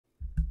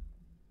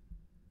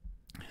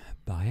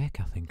By heck,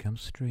 I think I'm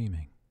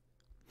streaming.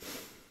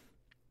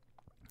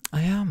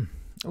 I am.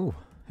 Oh,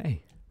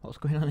 hey, what's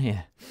going on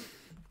here?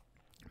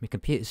 My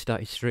computer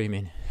started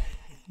streaming.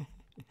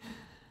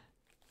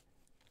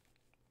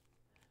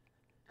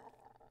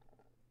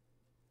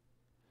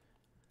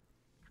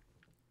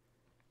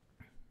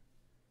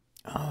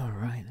 All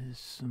right, there's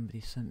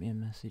somebody sent me a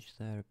message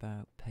there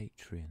about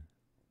Patreon.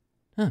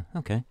 Oh,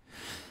 okay.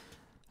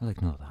 I'll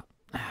ignore that.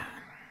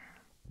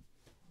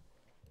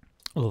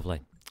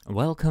 Lovely.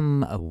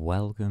 Welcome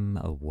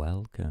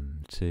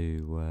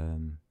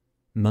to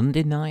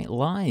Monday Night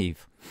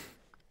Live.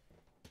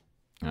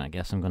 I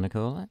guess I'm going to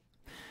call it.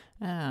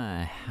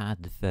 I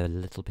had a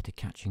little bit of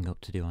catching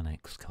up to do on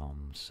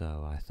XCOM,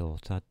 so I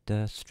thought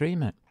I'd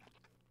stream it.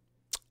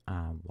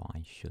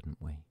 Why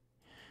shouldn't we?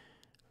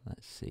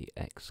 Let's see,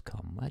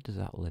 XCOM. Where does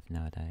that live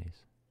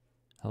nowadays?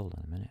 Hold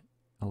on a minute.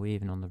 Are we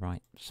even on the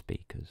right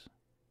speakers?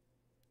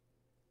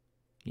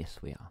 Yes,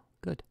 we are.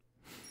 Good.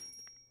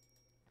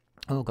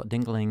 Oh, got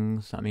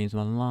dinglings. That means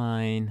I'm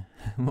online.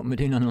 What am I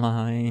doing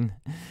online?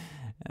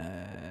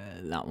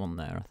 That one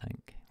there, I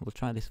think. We'll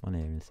try this one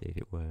here and see if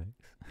it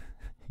works.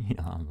 You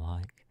know what I'm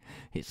like.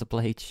 It's a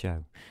Blade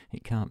show.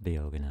 It can't be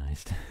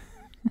organised.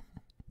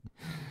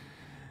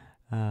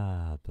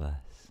 Ah,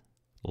 bless.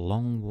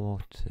 Long War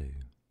 2.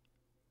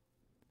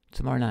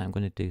 Tomorrow night I'm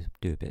going to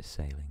do a bit of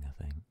sailing, I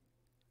think.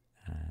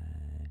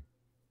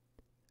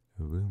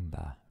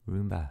 Roomba.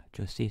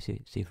 Just see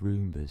if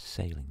Roomba's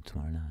sailing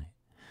tomorrow night.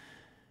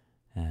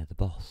 The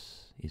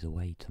boss is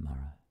away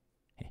tomorrow.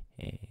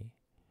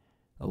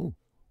 Oh,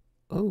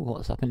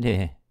 what's happened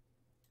here?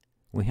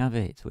 We have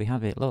it.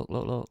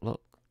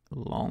 Look.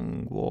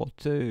 Long War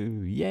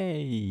 2.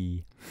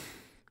 Yay!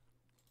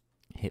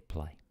 Hit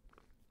play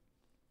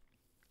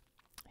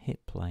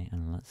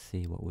and let's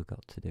see what we've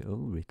got to do. Oh,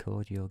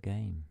 record your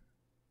game.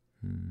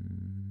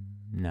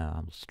 No,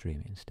 I'll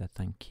stream it instead.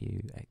 Thank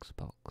you,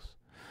 Xbox.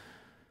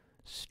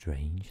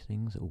 Strange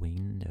things that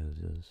Windows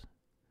does.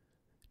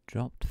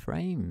 Dropped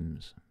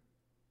frames.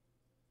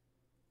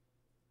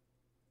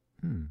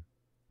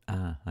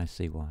 I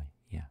see why.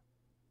 Yeah,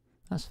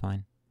 that's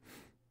fine.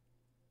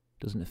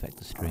 Doesn't affect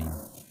the stream.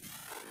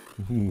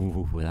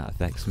 Ooh, that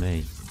affects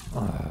me.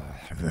 Oh,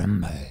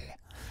 remember.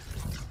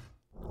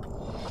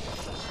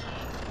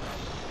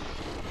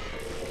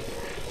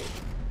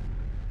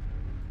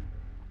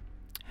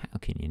 How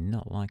can you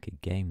not like a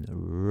game that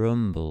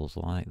rumbles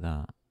like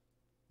that?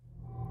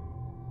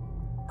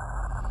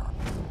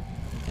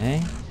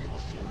 Eh?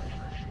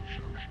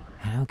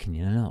 How can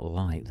you not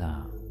like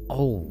that?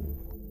 Oh!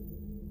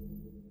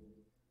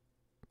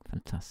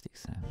 Fantastic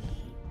sound.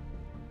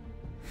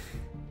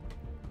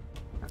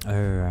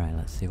 Alright,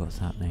 let's see what's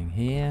happening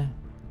here.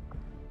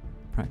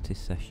 Practice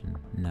session.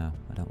 No,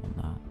 I don't want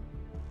that.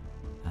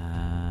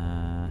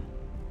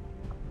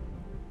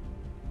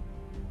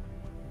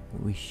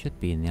 We should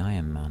be in the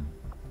Iron Man.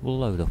 We'll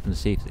load up and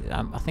see if...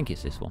 I think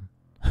it's this one.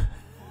 I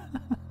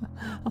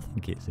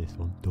think it's this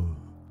one. Duh.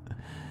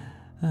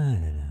 I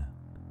don't know.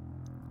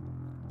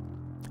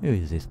 Who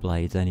is this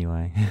Blades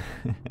anyway?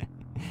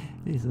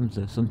 Is some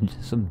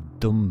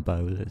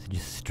dumbo that's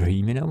just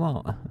streaming or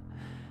what?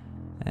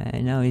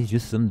 No, he's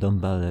just some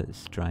dumbo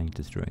that's trying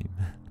to stream.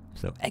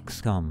 So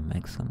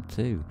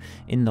XCOM2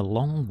 in the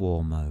Long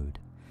War mode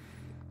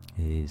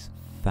is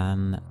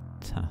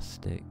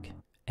fantastic.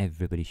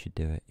 Everybody should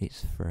do it.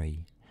 It's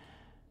free.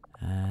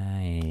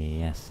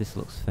 Yes, this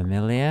looks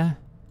familiar.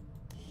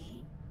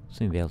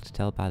 Soon be able to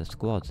tell by the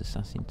squads.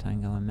 Assassin,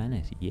 Tango and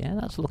Menace. Yeah,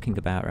 that's looking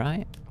about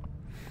right.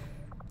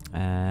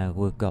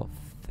 We've got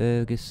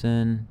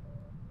Ferguson.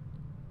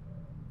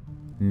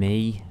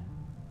 Me.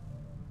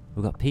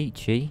 We've got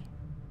Peachy.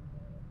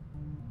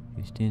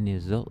 Who's doing the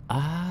assault?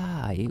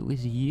 Ah, it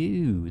was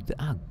you.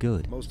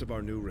 Good. Most of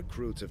our new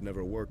recruits have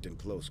never worked in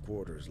close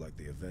quarters like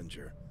the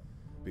Avenger.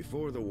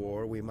 Before the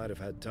war, we might have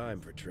had time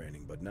for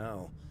training, but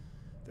now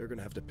they're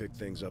gonna have to pick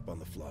things up on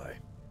the fly.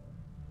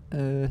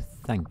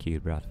 Thank you,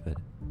 Bradford.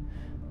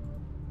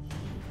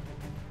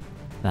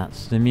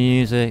 That's the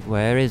music.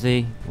 Where is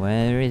he?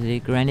 Where is he?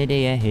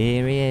 Grenadier,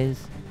 here he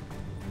is.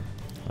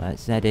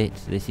 Let's edit.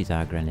 This is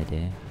our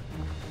Grenadier.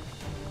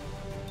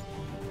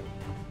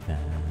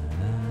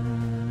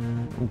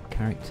 Oh,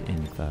 character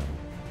info.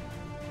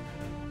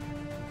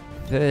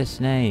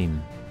 First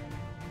name.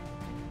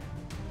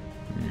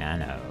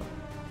 Nano.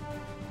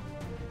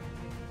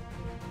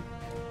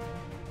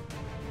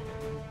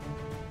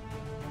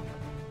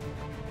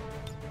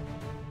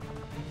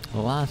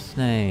 Last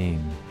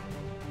name.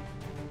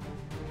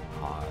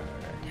 Hard.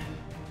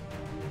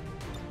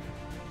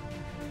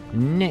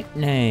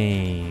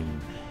 Nickname.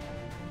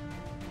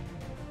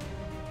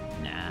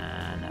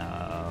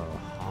 Nano.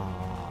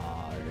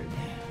 Hard.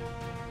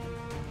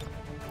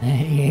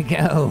 There you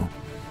go.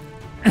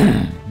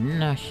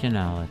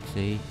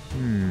 Nationality.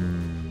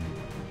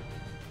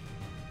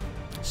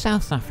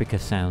 South Africa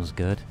sounds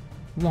good.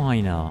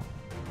 Why not?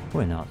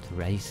 We're not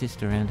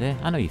racist around here.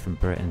 I know you're from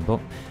Britain, but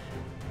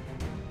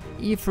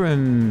you're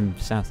from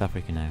South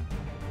Africa now.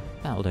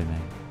 That'll do,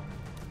 mate.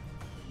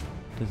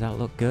 Does that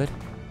look good?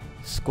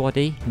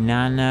 Squaddy,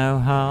 nano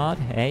hard.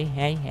 Hey,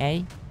 hey,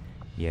 hey.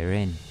 You're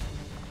in.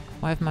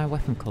 Why have my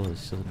weapon colours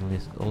suddenly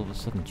all of a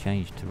sudden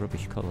changed to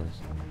rubbish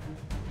colours?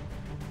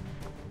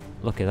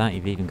 Look at that,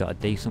 you've even got a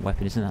decent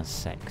weapon, isn't that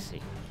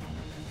sexy?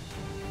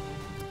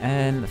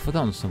 I've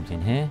forgotten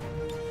something here.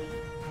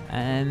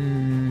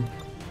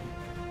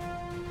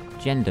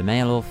 Gender,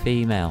 male or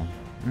female?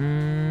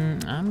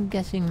 I'm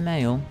guessing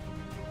male.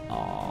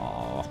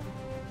 Oh,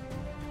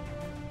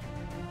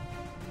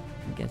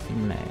 I'm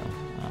guessing male.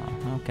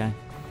 Oh, okay.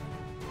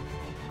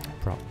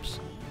 Props.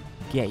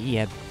 Get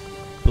your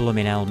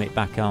blooming helmet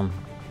back on.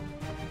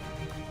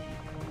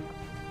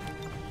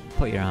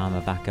 Put your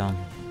armour back on.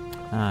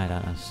 I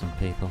don't know, some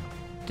people.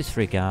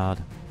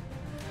 Disregard.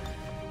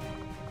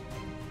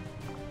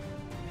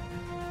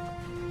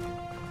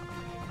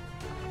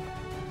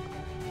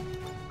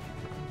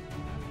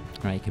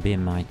 Right, you could be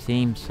in my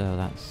team, so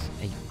that's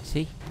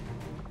 80.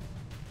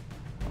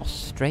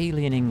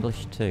 Australian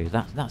English too.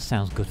 That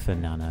sounds good for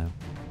Nano.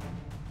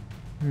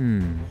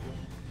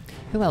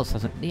 Who else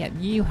hasn't? Yeah,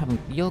 you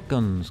haven't. Your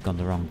gun's gone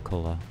the wrong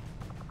colour.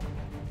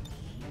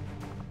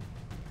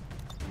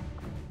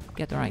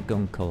 Get the right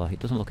gun colour. It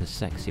doesn't look as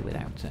sexy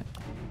without it.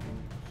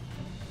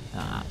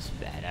 That's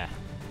better.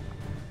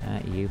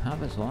 You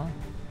have as well.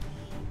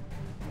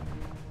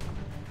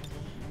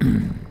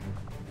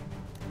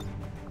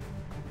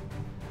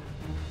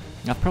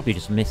 I've probably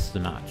just missed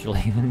them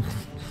actually,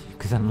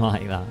 because I'm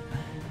like that.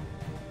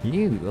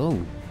 You? Oh.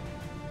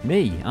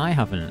 Me? I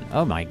haven't.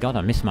 Oh my god,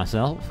 I missed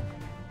myself.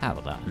 How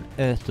on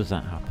earth does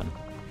that happen?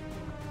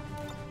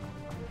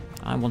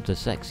 I want a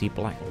sexy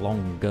black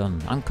long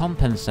gun. I'm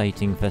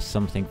compensating for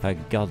something, for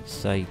God's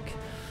sake.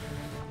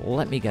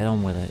 Let me get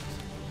on with it.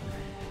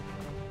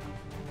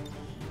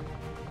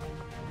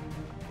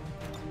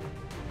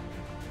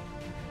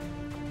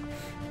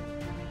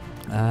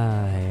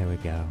 Here we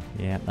go.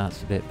 Yeah,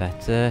 that's a bit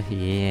better.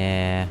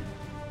 Yeah.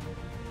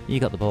 You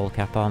got the ball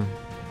cap on.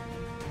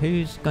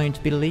 Who's going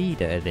to be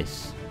leader of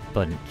this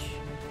bunch?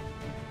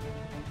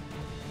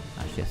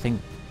 Actually, I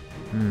think...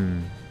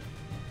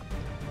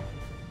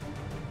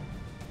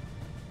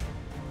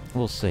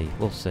 We'll see,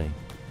 we'll see.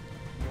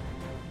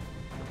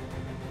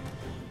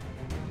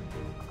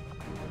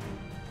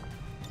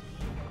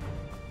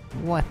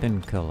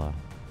 Weapon colour.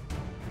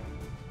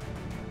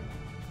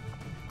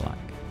 Black.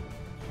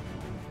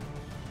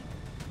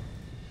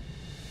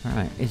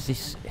 Alright, is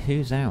this...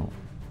 who's out?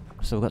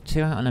 So we've got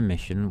 2 out on a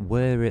mission.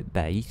 We're at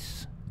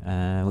base,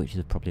 which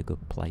is probably a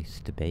good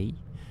place to be.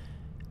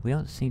 We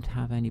don't seem to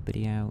have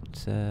anybody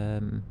out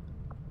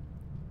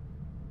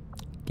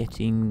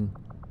getting...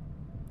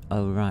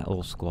 Oh right,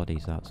 all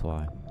squaddies, that's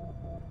why.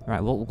 Right,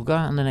 well, we'll go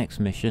out on the next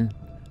mission.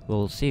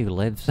 We'll see who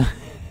lives.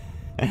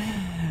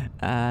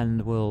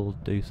 And we'll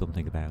do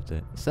something about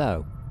it.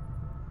 So,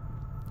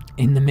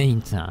 in the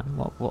meantime,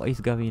 what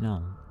is going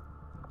on?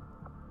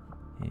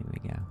 Here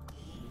we go.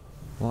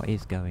 What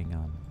is going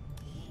on?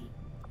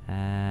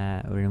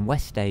 We're in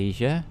West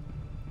Asia.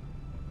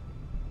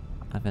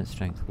 Advent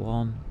strength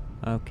 1.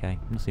 Okay,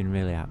 nothing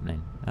really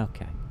happening.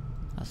 Okay,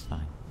 that's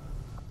fine.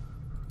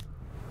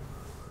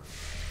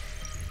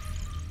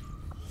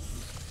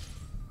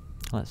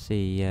 Let's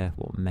see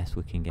what mess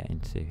we can get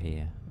into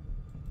here.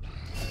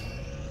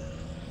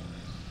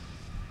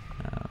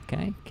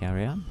 Okay,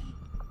 carry on.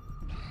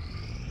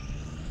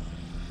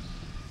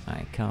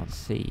 I can't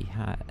see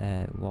how,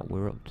 what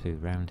we're up to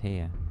round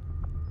here.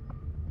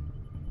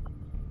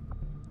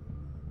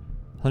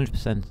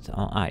 100%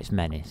 on... it's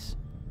Menace.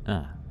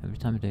 Every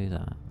time I do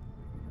that.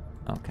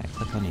 Okay,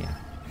 click on here.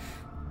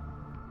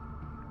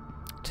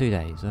 2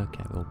 days,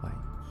 okay, we'll wait.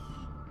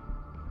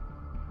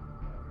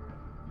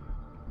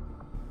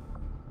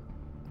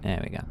 There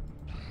we go.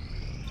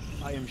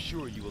 I am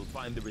sure you will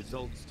find the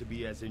results to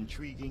be as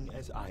intriguing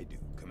as I do,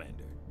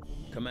 Commander.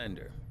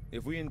 Commander,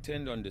 if we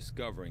intend on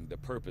discovering the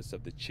purpose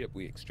of the chip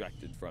we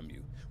extracted from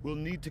you, we'll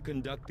need to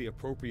conduct the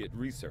appropriate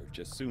research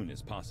as soon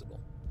as possible.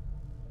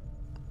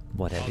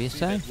 Whatever you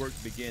say. That work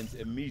begins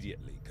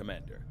immediately,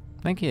 Commander.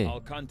 Thank you. I'll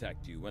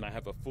contact you when I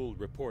have a full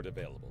report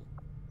available.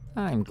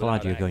 I'm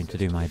glad you're going to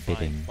do my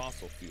bidding.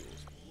 Fossil fuels.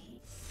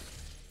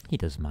 He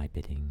does my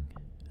bidding.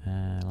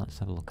 Let's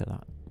have a look at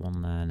that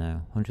one there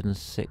now.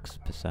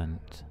 106%.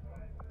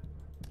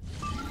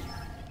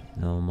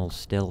 Normal,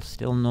 still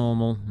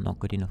normal. Not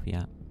good enough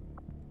yet.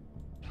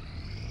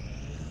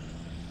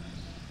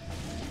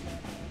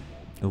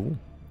 Ooh,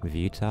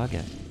 review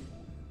target.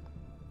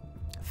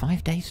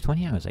 5 days,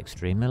 20 hours,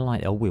 extremely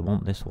light. Oh, we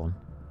want this one.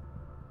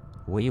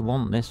 We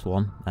want this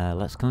one.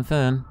 Let's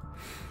confirm.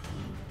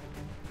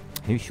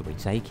 Who should we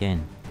take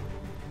in?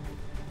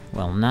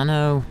 Well,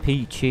 Nano,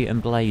 Peachy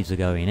and Blaze are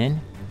going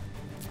in.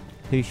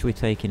 Who should we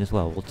take in as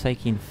well? We'll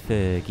take in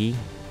Fergie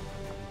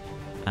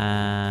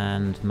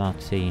and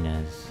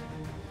Martinez.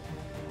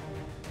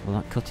 Will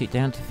that cut it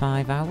down to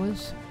 5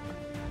 hours?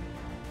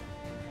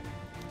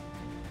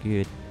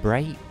 Good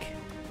break.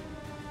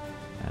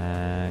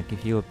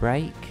 Give you a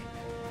break.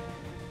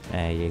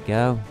 There you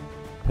go.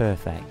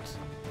 Perfect.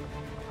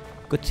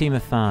 Good team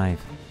of 5.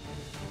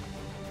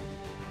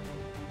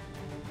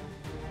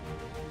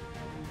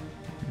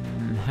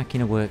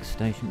 hacking a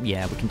workstation.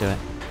 Yeah, we can do it.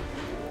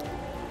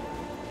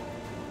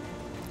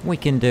 We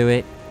can do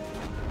it.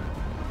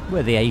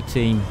 We're the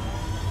A-team.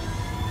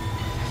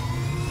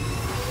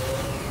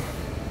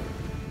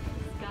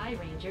 Sky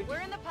Ranger,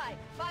 we're in the pipe.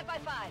 5 by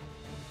 5.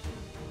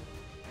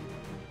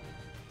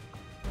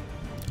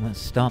 Let's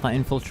start that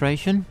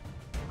infiltration.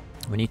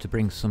 We need to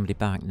bring somebody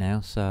back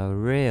now, so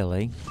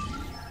really...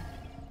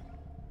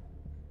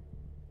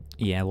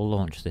 Yeah, we'll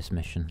launch this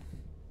mission.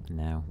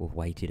 Now, we've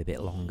waited a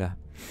bit longer.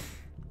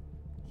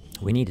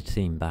 We need a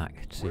team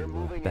back to We're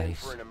moving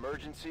base. in for an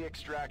emergency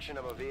extraction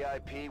of a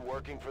VIP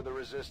working for the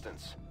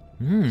Resistance.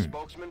 Hmm. The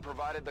spokesman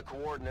provided the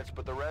coordinates,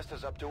 but the rest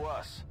is up to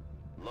us.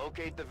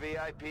 Locate the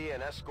VIP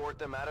and escort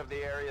them out of the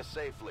area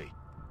safely.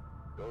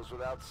 Goes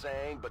without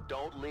saying, but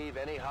don't leave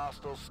any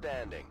hostiles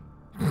standing.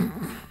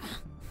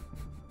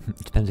 It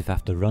depends if I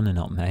have to run or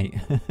not, mate.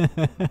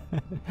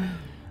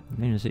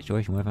 I'm in a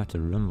situation where I have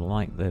to run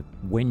like the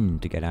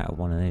wind to get out of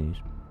one of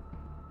these.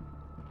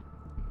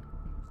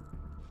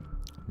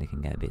 They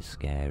can get a bit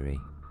scary.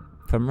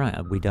 If I'm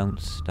right, we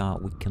don't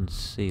start with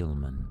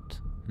concealment.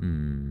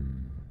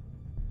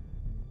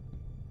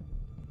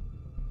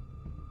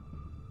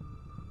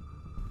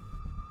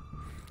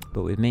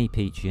 But with me,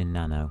 Peachy and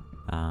Nano,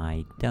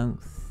 I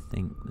don't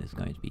think there's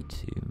going to be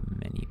too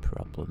many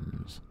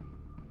problems.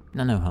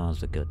 Nano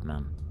Ha's a good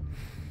man.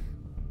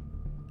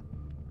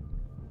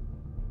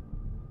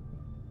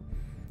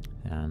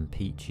 And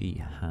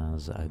Peachy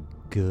has a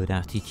good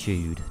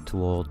attitude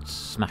towards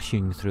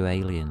smashing through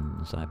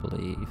aliens, I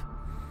believe.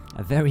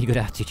 A very good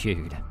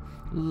attitude.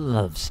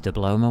 Loves to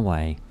blow them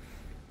away.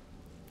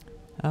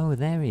 Oh,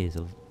 there he is,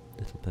 a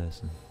little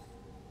person.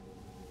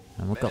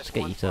 And we've got to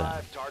get you to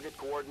that. Target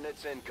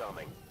coordinates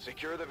incoming.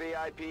 Secure the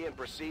VIP and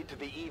proceed to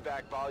the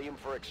evac volume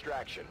for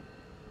extraction.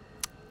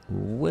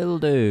 Will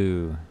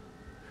do.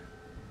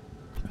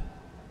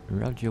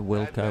 Roger,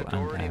 Wilco, Advent and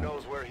already out.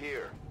 knows we're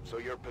here, so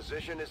your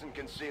position isn't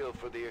concealed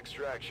for the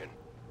extraction.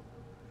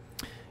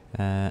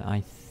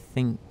 I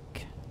think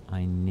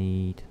I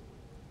need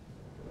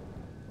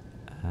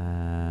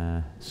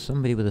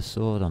somebody with a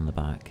sword on the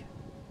back.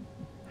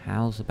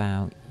 How's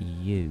about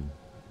you?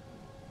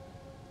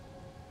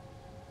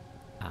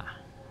 Ah,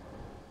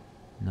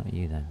 not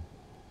you then.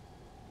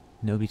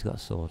 Nobody's got a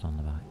sword on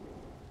the back.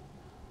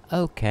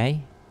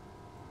 Okay.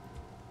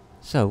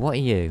 So, what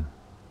are you?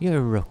 You're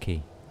a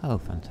rookie. Oh,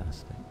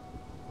 fantastic.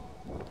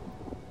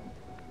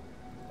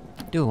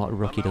 Do what a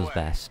rookie does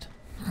best.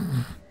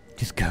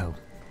 Just go.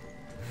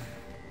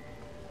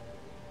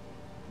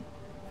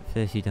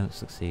 First you don't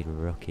succeed,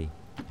 rookie.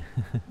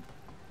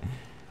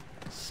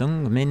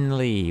 Sung Min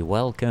Lee,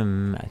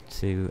 welcome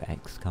to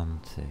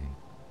XCOM2.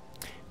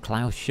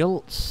 Klaus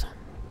Schultz.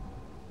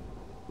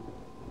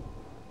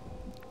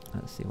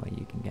 Let's see where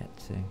you can get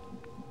to.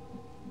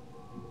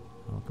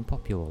 Oh, I can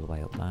pop you all the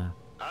way up there.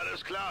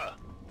 Alles klar.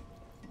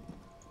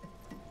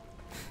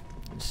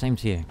 Same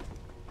to you.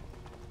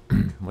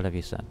 Whatever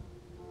you said.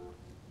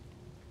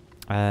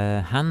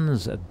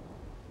 Hans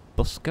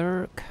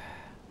Buskirk.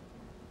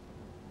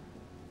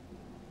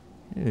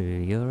 Ooh,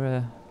 you're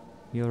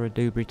a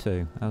doobry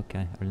too.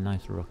 Okay, a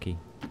nice rookie.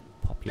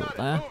 Pop you up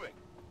there.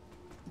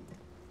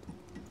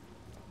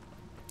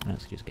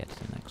 Let's just get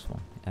to the next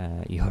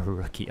one. You're a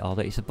rookie. Oh,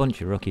 it's a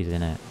bunch of rookies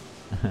in it.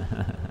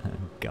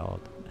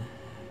 God.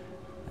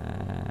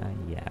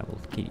 Yeah,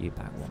 we'll keep you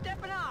back one.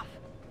 Stepping off.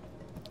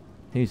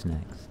 Who's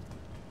next?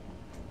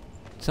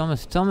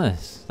 Thomas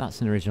Thomas. That's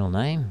an original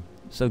name.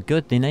 So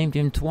good, they named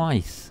him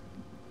twice.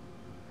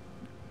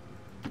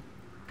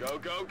 Go,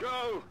 go,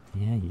 go!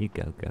 Yeah, you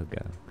go, go,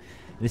 go.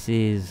 This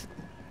is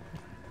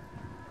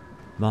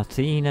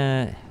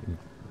Martina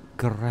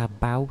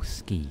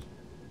Grabowski.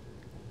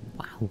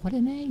 Wow, what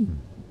a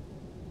name.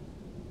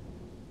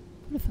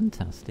 What a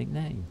fantastic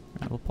name.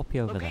 Right, we'll pop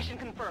you over there. Location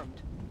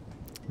confirmed.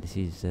 This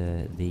is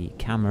the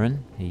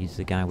Cameron. He's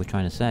the guy we're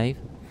trying to save.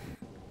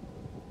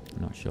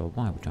 I'm not sure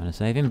why we're trying to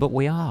save him, but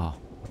we are.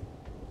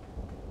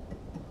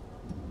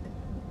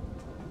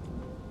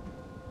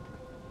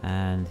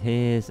 And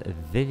here's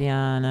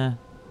Viviana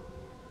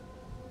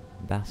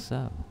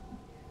Basso.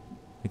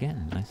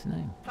 Again, nice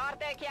name.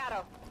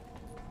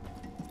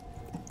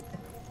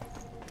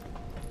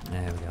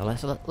 There we go.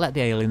 Let's let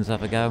the aliens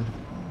have a go.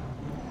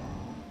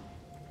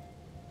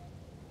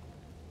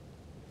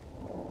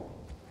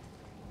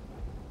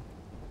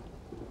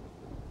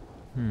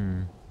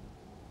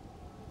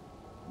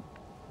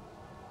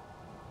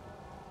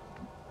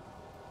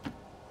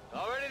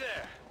 Already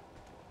there.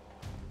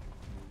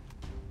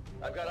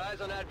 I've got eyes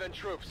on Advent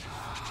troops.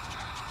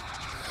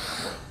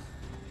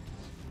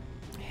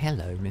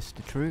 Hello,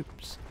 Mr.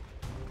 Troops.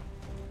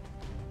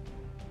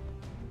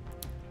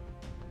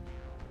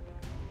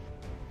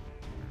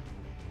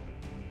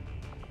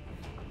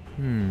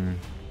 Bin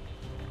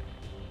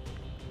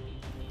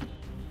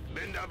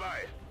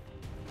dabei.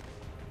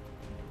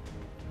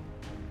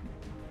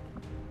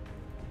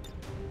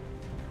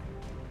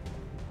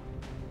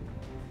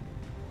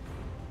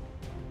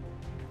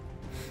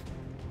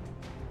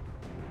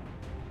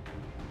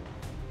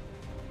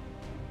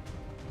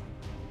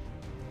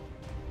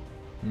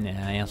 Nah,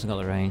 he hasn't got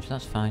the range,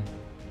 that's fine.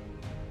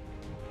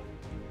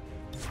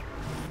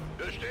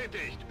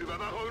 Bestätigt.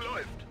 Überwachung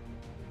läuft.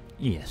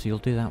 Yes, you'll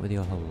do that with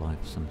your whole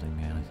life or something,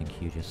 yeah, I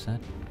think you just said.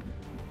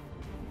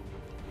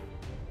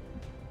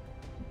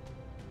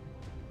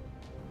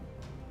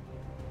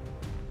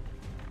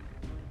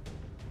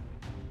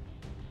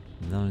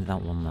 Only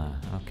that one there,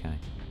 okay.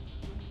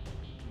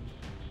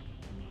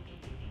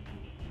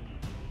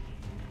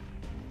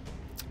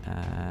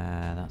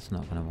 That's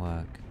not gonna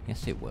work.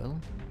 Yes, it will.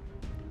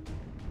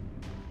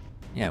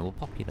 Yeah, we'll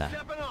pop you there.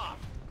 Stepping off.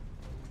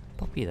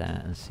 Pop you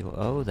there and see what...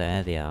 Oh,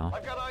 there they are.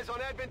 I've got eyes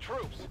on Advent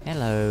troops.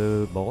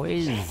 Hello,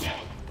 boys.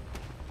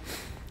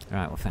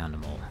 Right, we found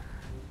them all.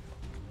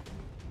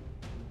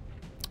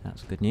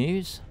 That's good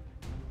news.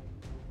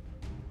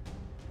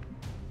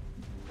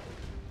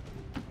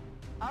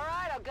 All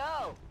right, I'll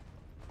go.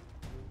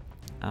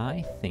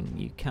 I think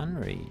you can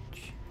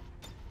reach.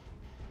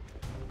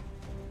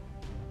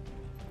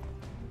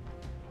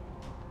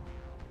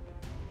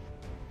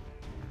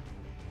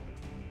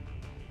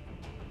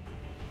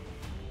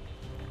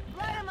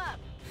 Light 'em up.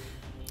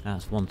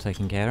 That's one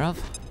taken care of.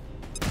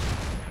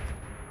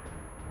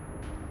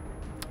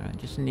 Alright,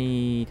 just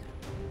need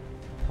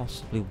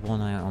possibly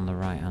one out on the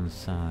right hand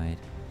side.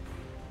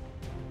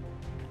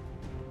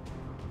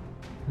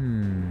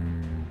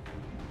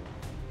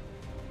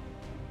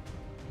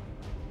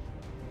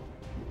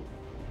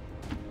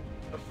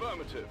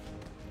 Affirmative.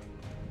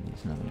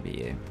 It's not gonna be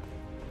you.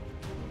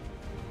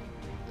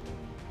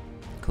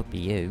 Could be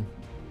you.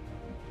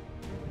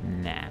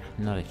 Nah,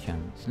 not a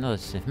chance. Not a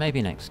sniff.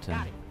 Maybe next turn.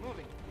 Got it.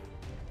 Moving.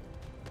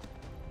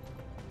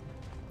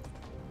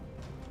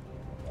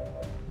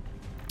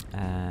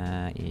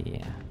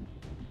 Yeah.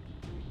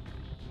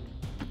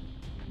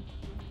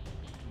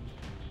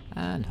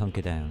 And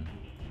hunker down.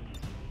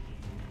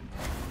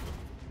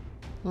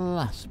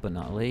 Last but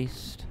not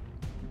least,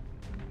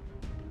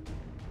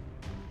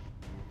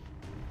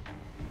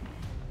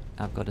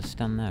 I've got to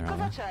stand there, Cosa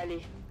haven't c'è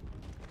lì?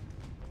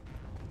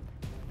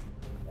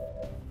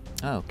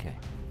 I? Okay.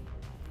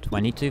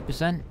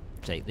 22%.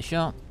 Take the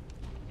shot.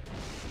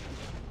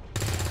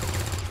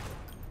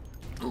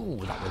 Ooh,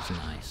 that was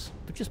nice.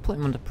 But just put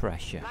him under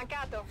pressure.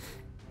 Mancato.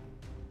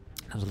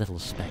 Those little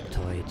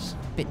spectoids.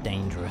 Bit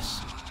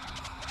dangerous.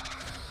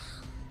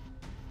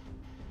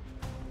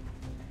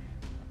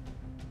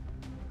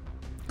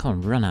 Come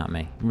on, run at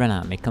me. Run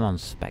at me. Come on,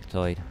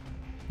 spectoid.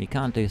 You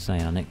can't do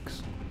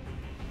psionics.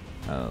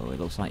 Oh, it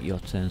looks like your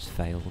turn's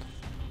failed.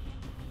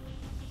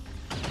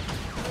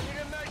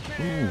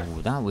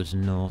 Ooh, that was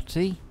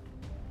naughty.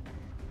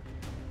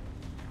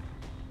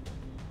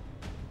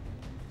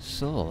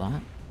 Saw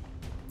that.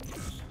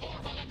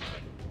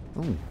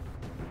 Ooh,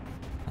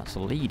 that's a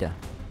leader.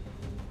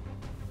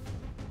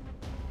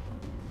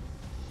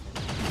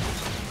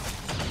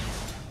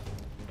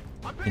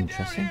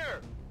 Interesting.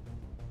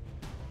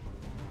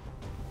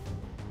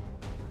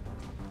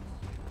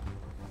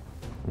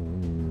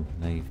 Ooh,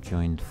 they've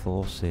joined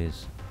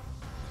forces.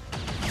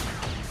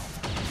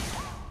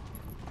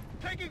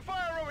 Taking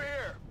fire over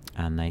here.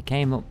 And they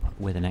came up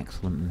with an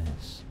excellent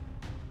miss.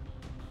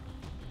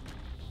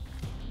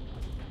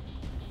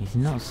 He's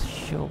not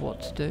sure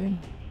what to do.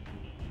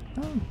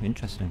 Oh,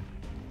 interesting.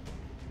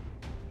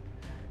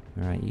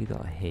 Right, you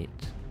got a hit.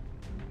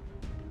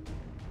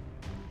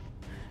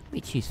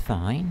 Which is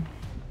fine.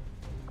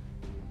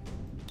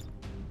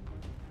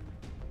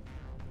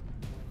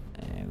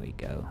 There we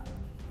go.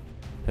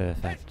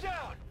 Perfect.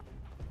 Down.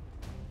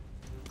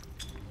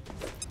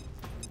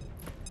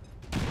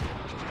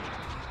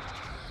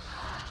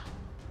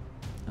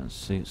 That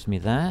suits me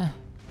there.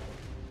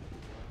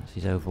 That's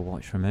his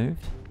Overwatch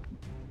removed.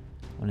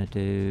 I want to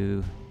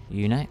do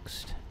you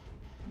next.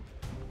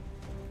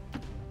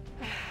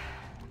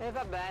 E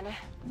va bene.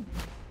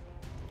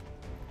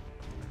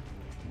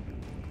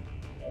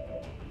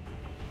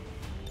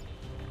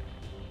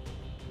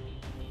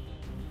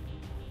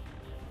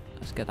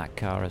 Let's get that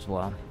car as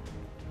well.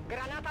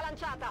 Granata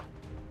lanciata.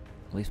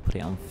 At least put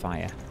it on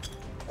fire.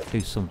 Do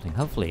something.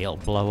 Hopefully it'll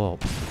blow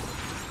up.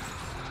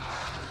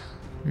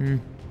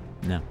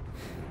 No.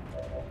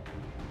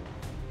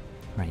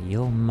 Right,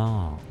 you're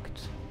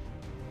marked.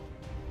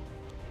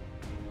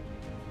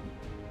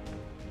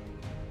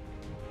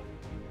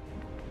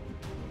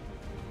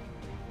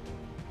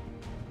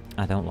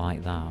 I don't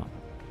like that.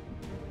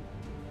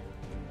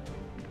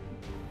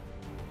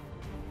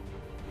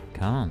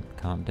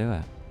 Can't do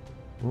it.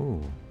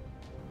 Ooh.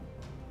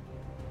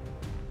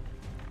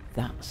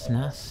 That's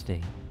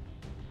nasty.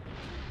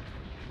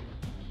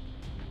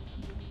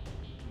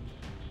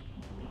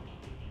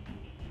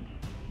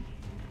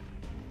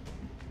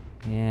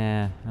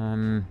 Yeah,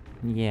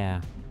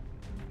 yeah.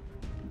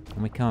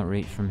 And we can't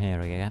reach from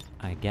here,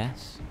 I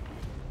guess.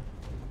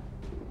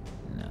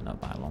 No,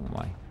 not by a long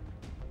way.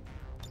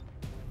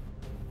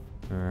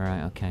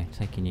 Right, okay,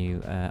 taking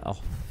you off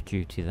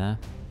duty there.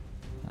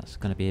 That's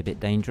going to be a bit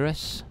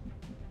dangerous.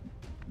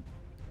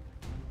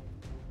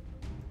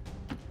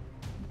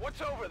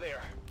 What's over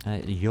there?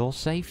 Your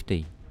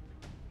safety.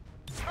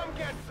 Come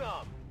get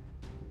some.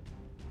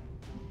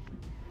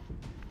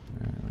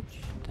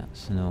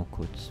 That's an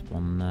awkward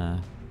one there.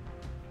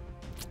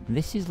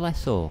 This is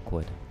less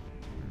awkward.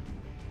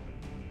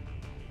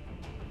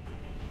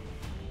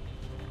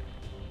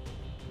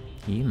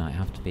 You might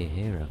have to be a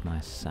hero,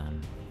 my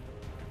son.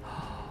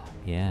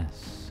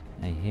 Yes,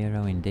 a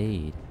hero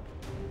indeed.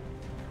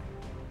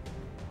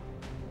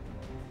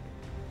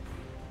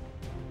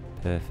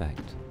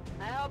 Perfect.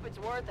 I hope it's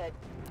worth it.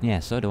 Yeah,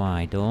 so do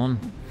I, Dawn.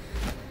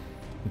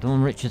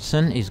 Dawn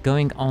Richardson is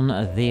going on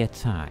the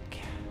attack.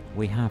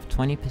 We have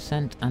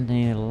 20% and an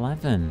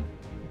 11.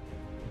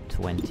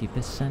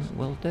 20%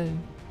 will do.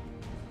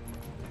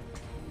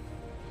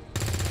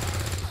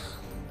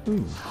 Ooh,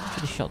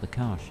 should have shot the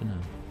car, shouldn't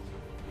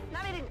I?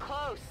 Not even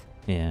close.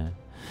 Yeah,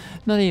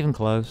 not even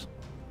close.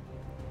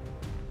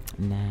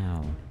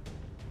 Now.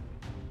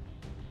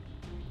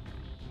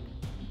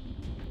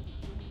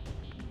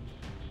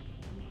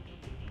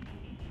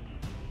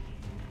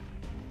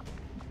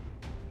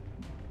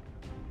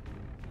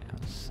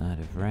 Outside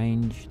of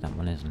range, that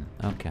one isn't.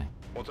 Okay.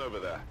 What's over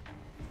there?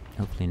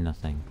 Hopefully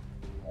nothing.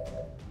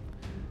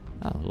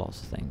 Oh,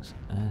 lots of things.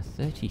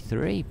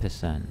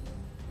 33%.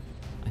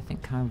 I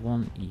think I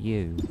want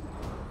you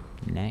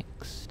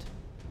next.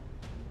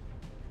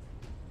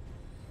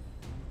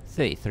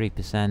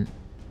 33%.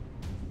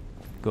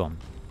 Go on,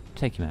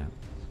 take him out.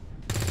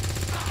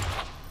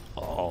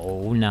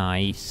 Oh,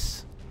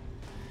 nice.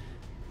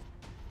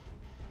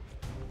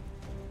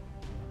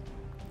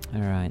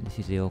 Alright, this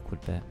is the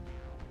awkward bit.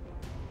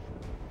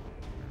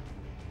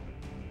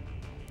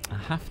 I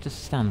have to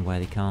stand where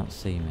they can't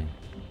see me.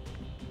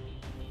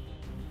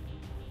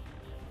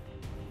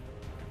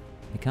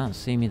 They can't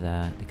see me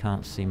there, they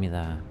can't see me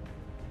there.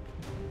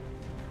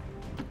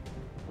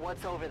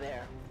 What's over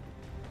there?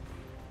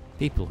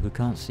 People who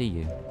can't see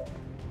you.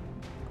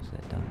 Because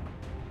they're dumb.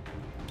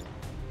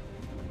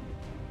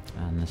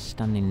 And they're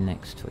standing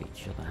next to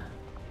each other.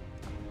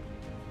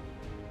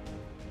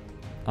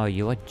 Oh,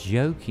 you are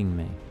joking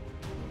me.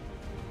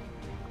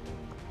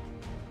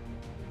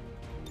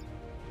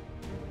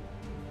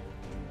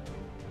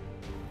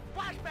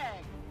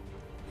 Flashbang!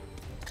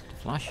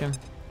 Flash him.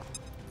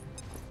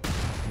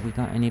 Have we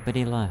got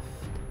anybody left?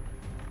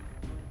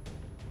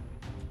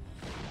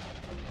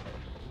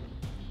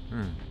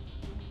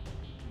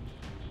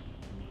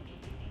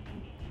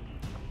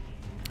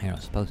 Here, I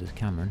suppose it's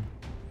Cameron.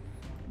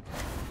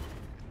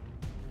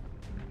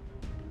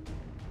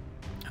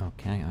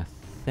 Okay, I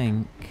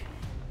think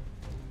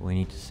we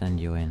need to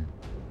send you in,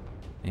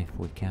 if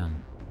we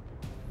can.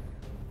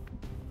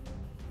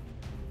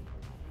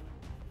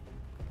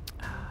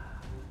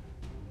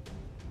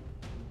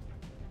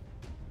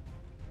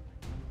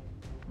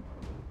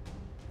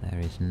 There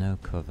is no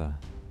cover,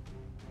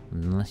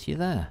 unless you're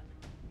there.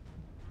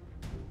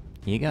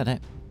 You got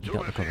it. You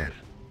got the cover.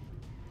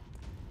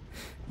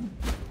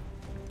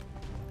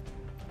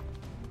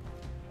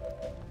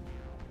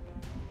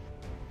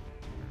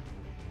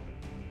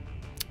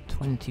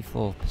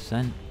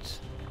 24%.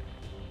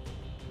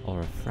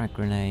 Or a frag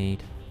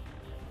grenade.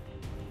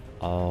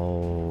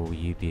 Oh,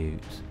 you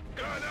beaut.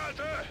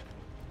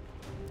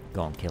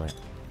 Go on, kill it.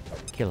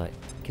 Kill it.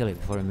 Kill it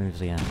before it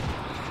moves again.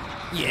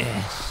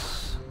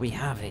 Yes! We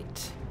have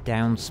it.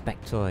 Down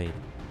Spectoid.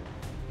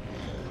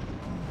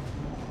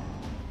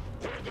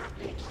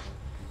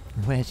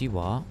 Where's you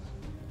what?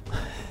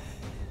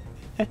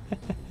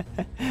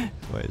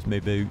 Where's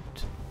my boot?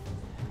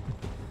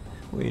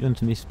 What you done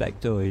to me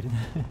Spectoid?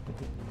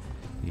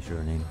 He's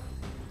running.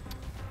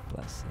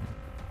 Bless him.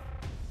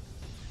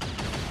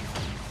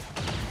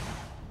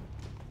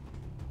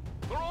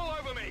 They're all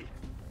over me!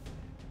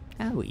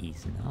 Oh,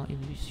 he's not. He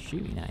was just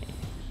shooting at you.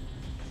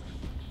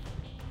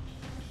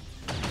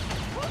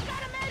 Who's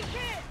got a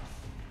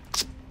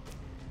medkit?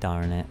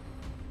 Darn it.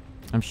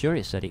 I'm sure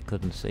it said it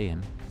couldn't see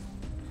him.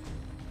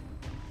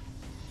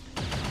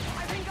 I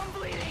think I'm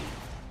bleeding.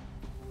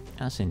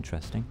 That's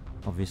interesting.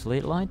 Obviously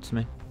it lied to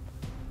me.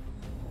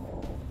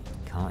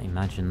 Can't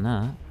imagine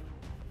that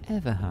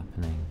ever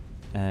happening.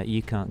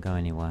 You can't go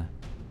anywhere.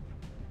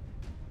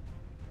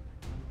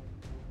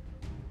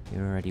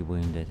 You're already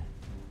wounded.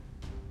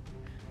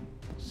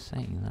 But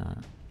saying that,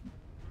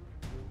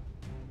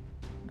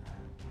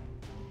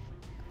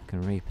 I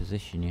can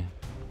reposition you.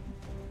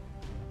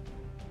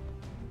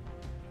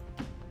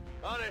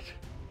 On it!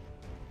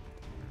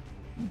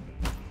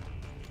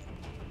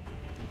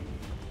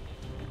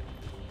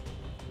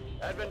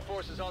 Advent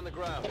forces on the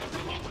ground.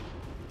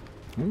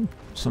 Ooh,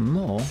 some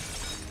more.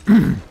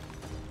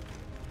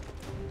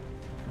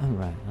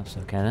 Alright, that's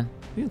okay then.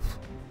 Oof,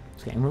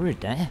 it's getting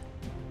worried there.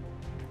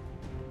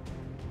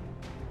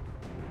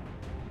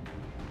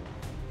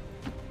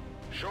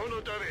 Schon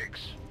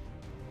unterwegs.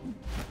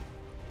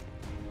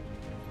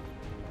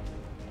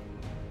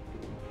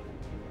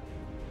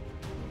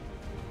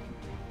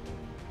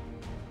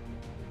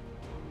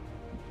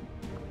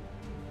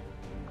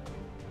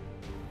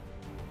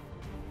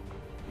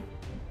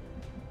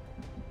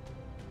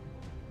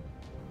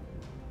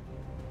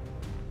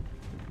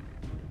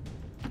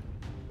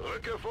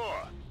 Rücke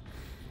vor.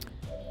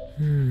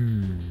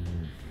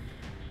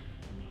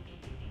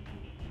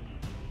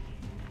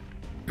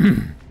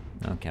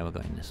 Okay, we're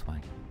going this way.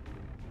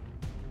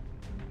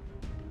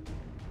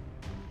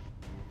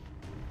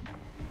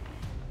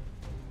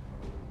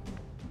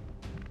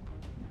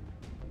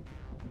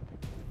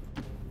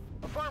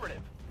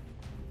 Affirmative.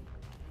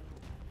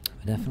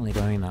 We're definitely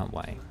going that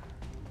way.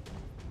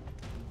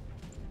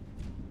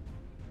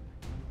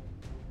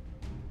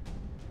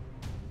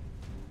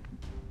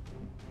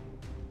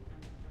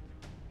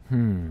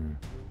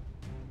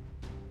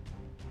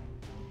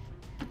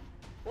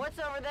 What's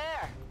over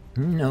there?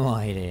 No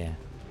idea.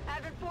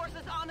 Advent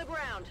forces on the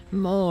ground.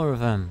 More of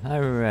them.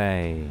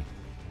 Hooray.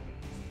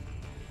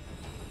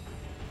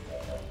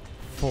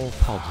 4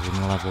 pods in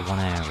the level 1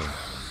 area.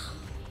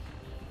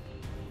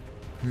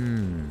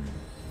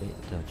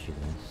 Bit dodgy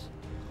this.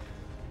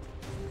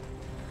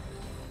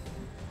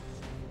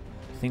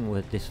 I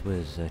think this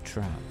was a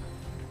trap.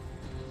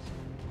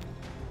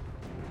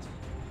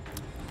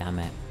 Damn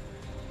it.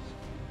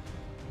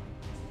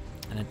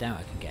 And I doubt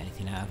I can get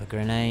anything out of a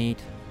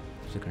grenade,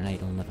 because a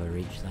grenade will never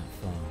reach that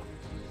far.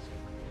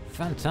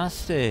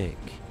 Fantastic!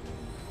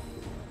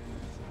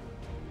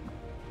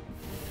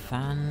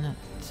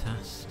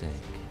 Fantastic.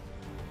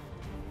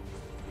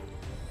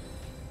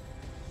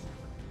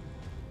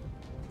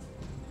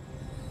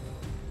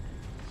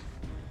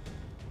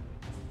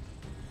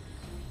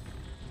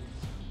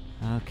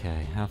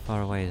 Okay, how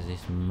far away is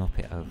this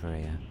muppet over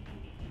here?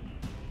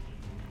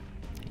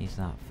 He's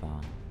that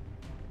far.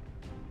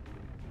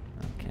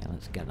 Okay,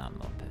 let's get that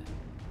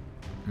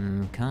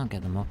muppet. Can't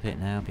get the muppet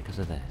now because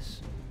of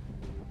this.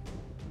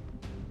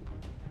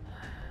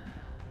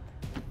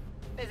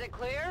 Is it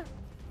clear?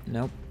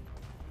 Nope.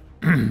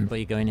 But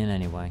you're going in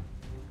anyway.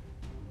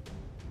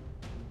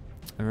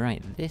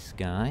 Right, this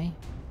guy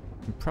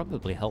can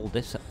probably hold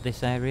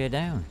this area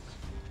down.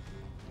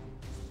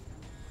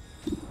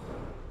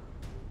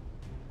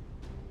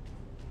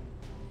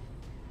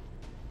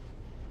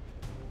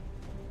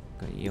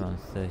 Got you on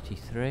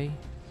 33.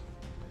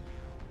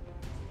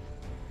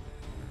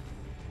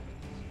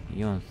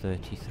 You on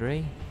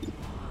 33.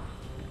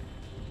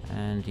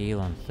 And you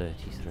on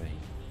 33.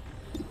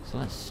 So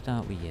let's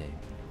start with you.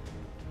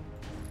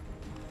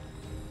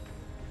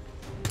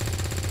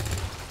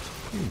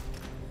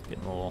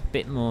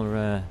 Bit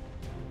more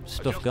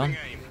stuff gone.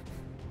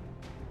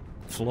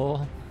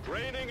 Floor.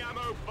 Draining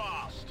ammo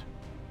fast.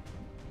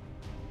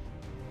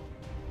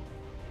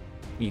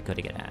 You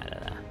gotta get out of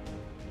there.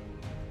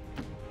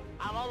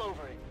 I'm all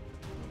over it.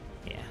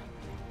 Yeah.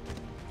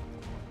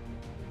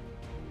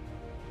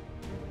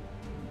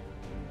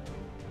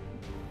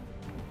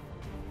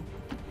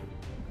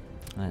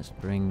 Let's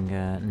bring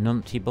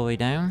Numpty Boy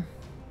down.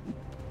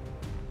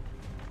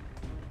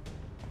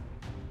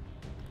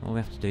 All we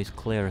have to do is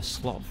clear a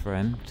slot for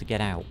him to get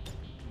out.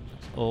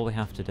 That's all we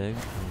have to do. And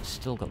it's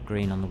still got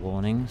green on the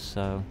warnings,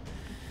 so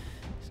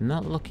it's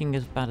not looking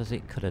as bad as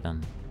it could have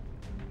done.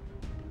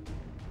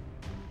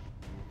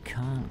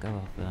 Can't go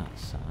off that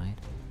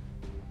side.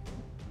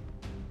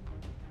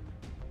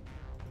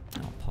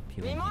 I'll pop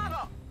you in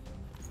here.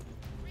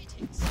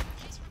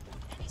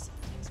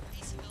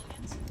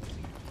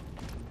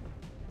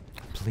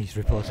 Please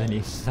report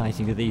any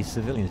sighting of these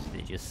civilians,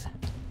 did you say?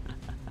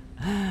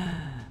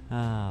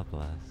 Ah,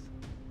 bless.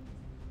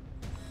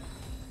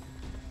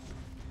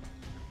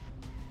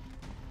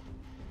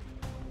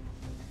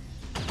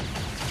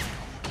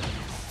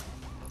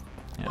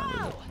 Yeah,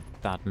 that was a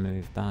bad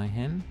move by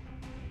him.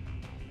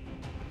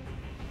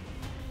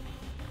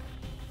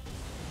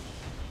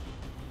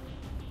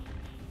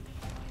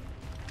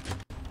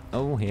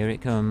 Oh, here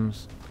it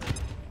comes.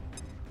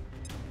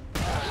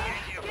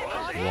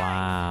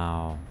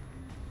 Wow.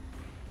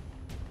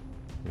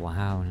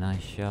 Wow,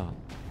 nice shot.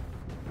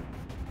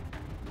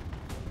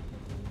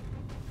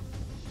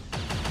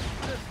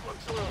 This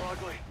looks a little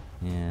ugly.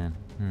 Yeah,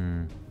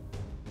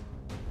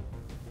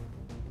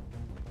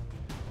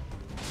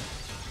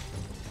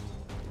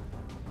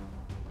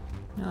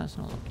 No, it's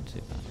not looking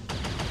too bad.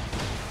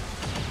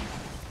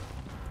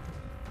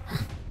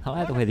 I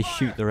like the way they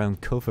shoot their own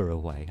cover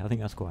away. I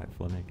think that's quite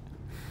funny.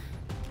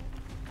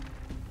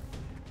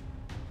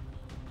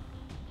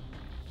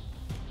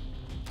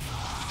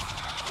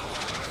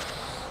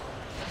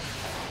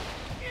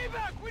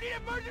 Evac! We need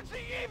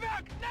emergency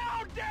evac!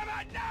 Now, damn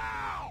it,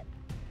 now!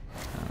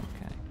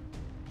 Okay.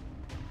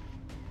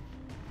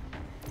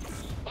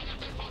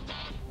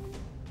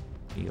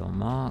 You're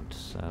marked,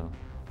 so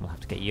we'll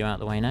have to get you out of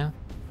the way now.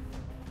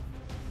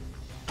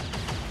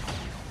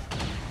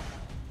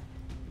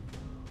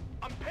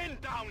 I'm pinned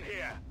down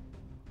here.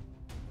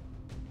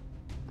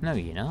 No,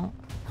 you're not.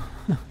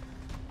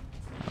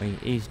 Oh,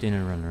 he's doing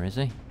a runner, is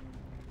he?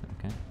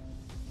 Okay.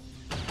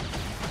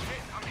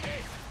 I'm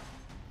hit.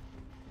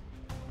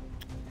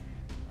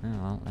 Oh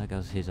well, there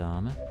goes his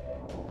armor.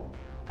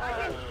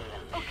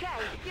 Okay,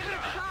 give it a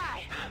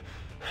try.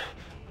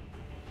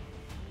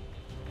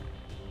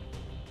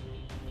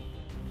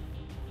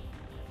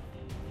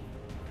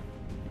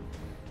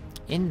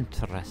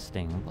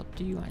 Interesting. What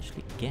do you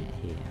actually get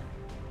here?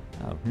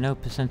 Oh, no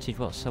percentage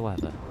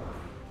whatsoever.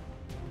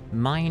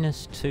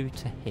 -2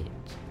 to hit.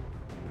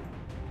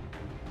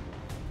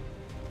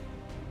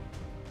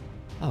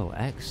 Oh,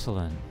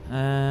 excellent.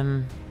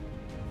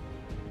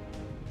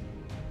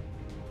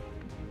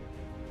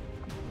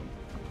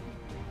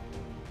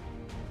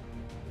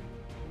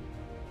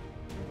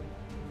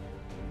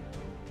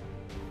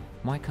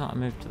 Why can't I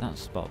move to that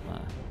spot there?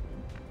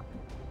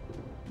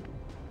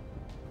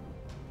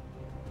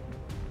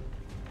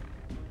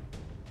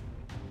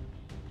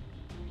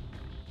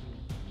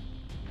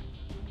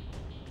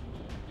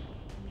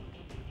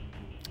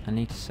 I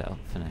need to set up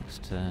for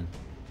next turn.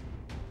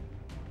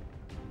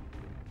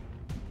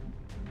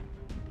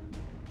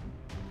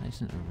 That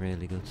isn't a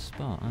really good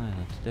spot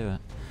either to do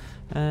it.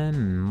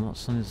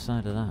 What's on the other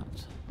side of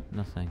that?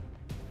 Nothing.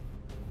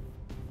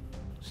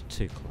 It's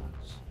too close.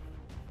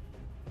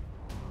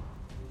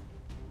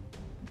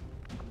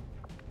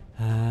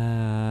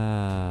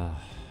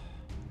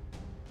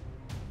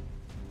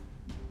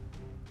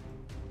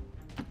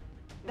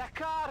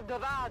 D'accordo,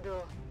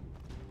 vado.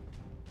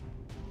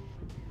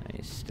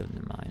 It's still in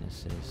the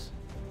minuses.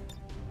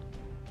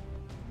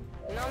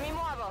 Non mi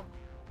muovo.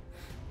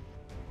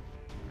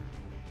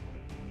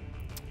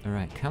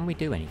 Alright, can we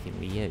do anything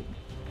with you?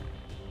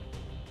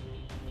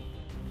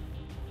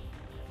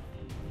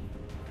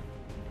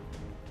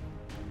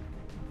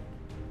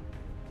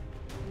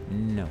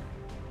 No,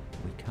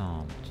 we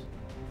can't.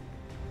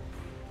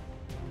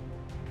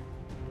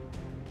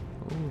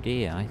 Oh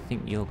dear, I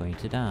think you're going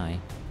to die.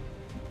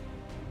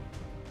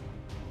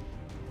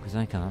 Because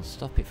I can't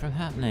stop it from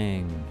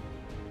happening.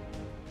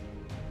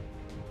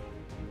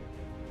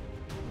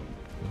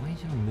 Why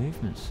is your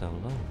movement so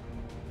low?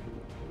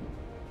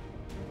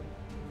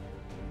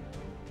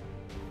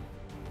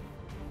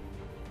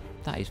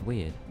 That is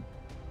weird.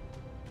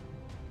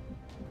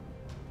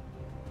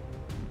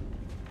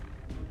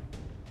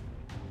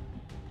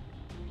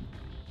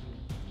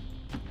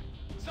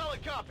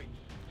 Solid copy.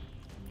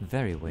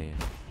 Very weird.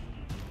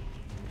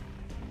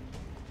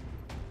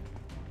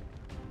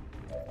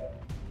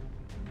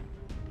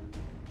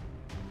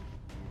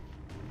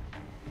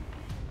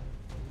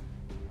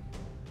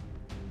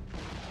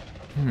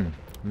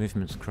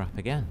 Movement's crap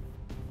again.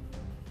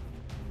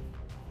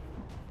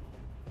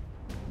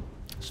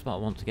 The spot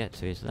I want to get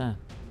to is there.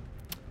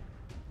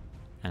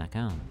 And I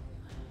can't.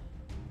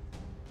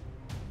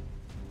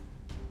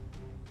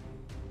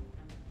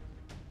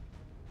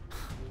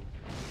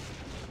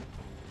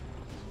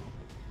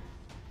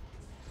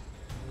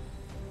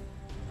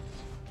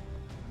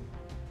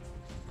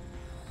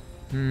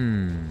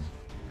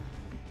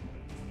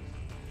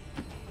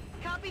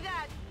 Copy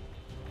that.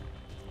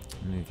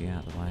 Move you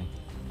out of the way.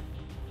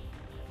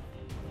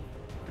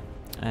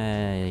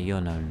 You're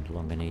no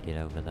longer needed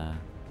over there.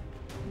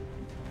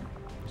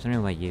 Is there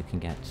any way you can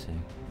get to?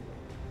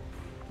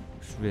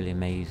 Which really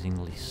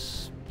amazingly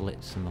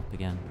splits them up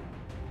again.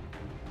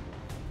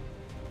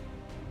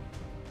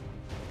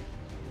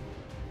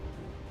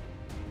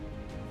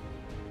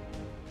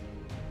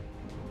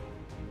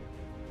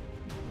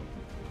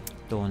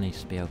 Door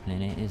needs to be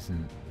opening, it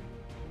isn't.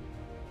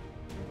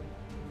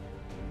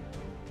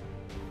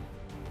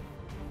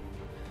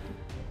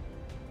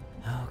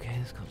 Okay,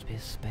 there's got to be a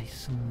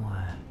space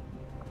somewhere.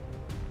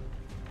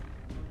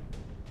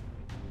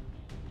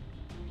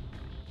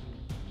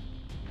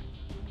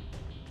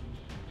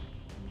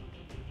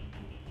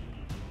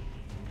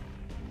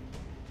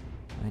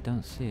 I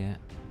don't see it.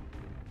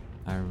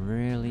 I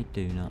really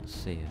do not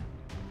see it.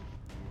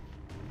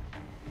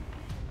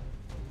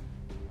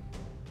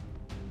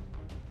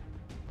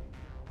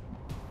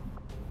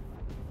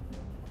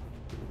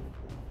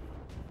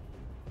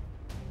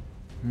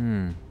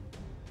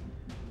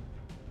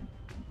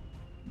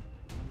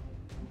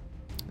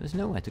 There's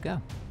nowhere to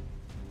go.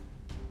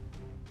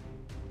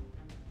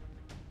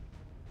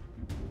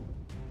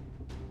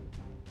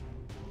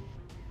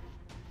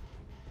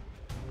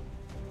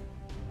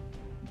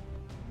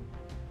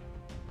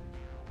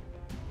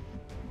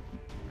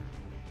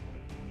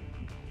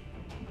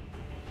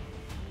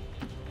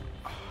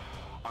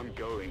 I'm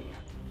going.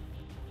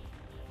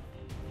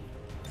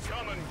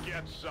 Come and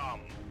get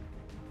some.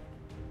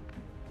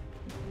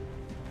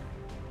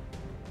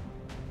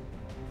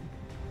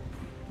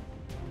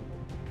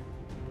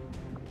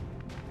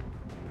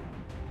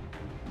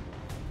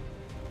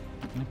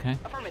 Okay.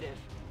 Affirmative.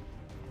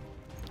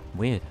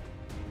 Weird.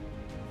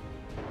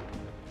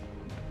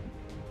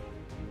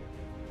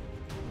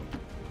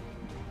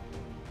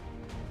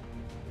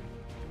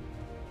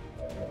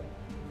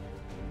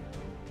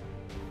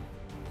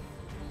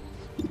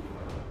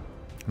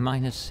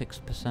 Minus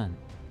 6%.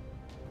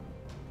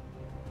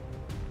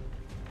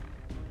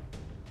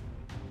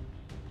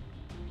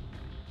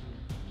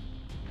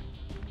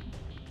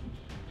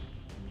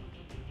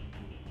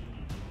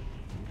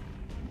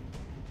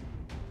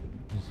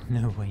 There's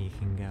no way you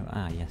can go.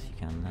 Ah, yes, you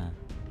can there.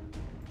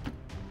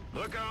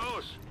 Look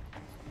out!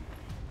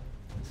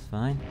 That's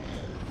fine.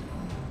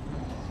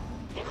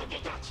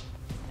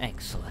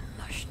 Excellent,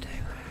 that should do.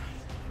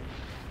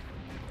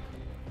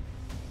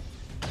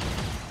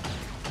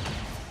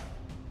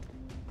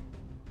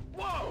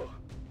 Whoa!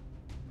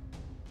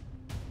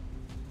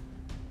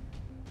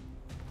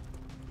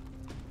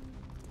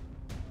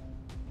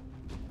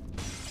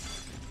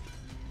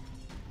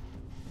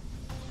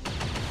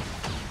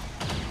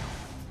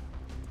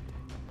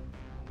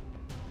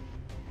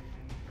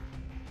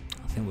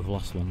 think we've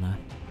lost one there.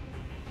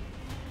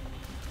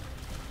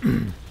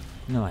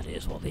 No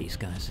ideas what these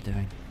guys are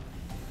doing.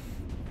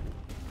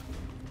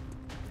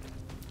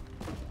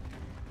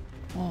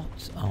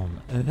 What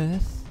on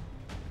earth?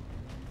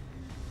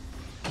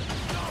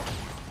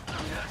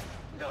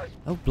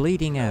 Oh,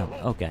 bleeding out.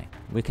 Okay,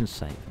 we can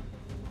save him.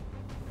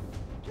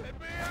 Get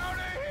me out of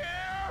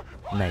here!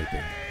 Maybe.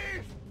 Please!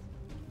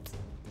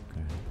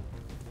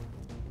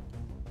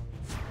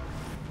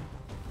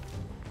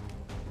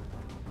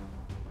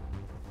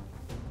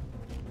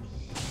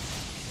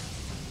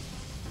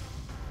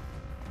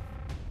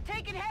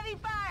 Taking heavy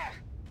fire!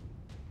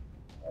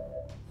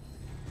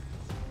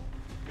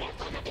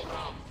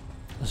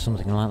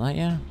 Something like that,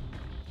 yeah?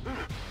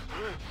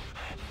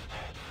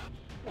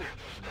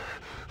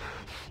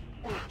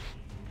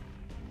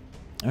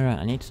 Alright,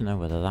 I need to know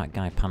whether that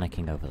guy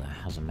panicking over there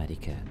has a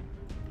medikit.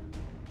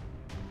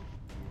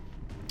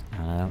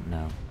 And I don't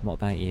know. What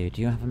about you?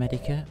 Do you have a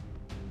medikit?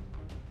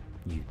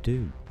 You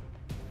do.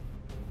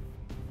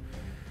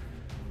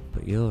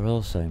 But you're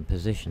also in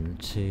position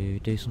to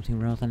do something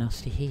rather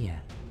nasty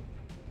here.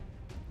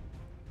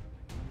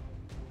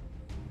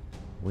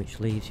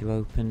 Which leaves you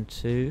open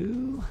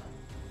to...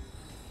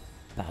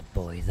 bad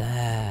boy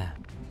there.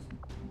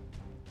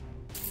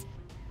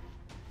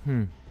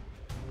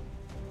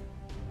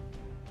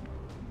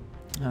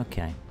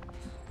 Okay.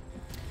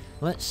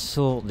 Let's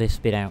sort this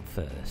bit out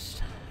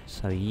first.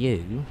 So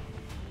you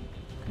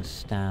can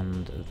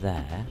stand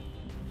there.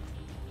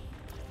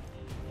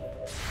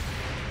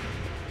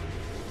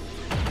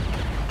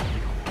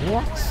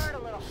 What? Hurt a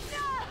little. No!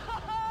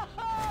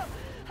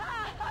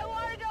 I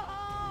want to go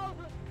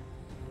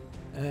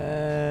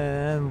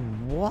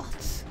home!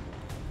 What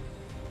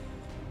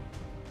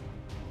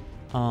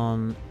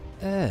on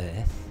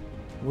earth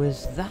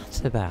was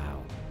that about?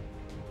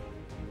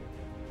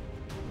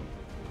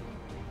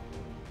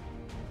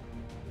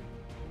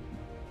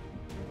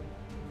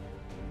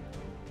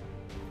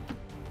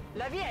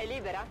 La via è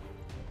libera?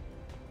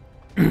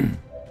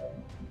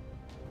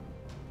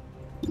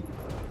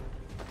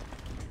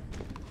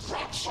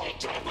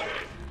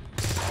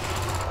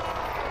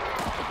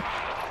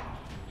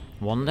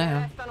 One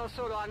down. Restano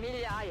solo a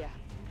migliaia.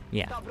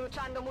 Yeah. Sto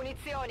bruciando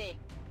munizioni.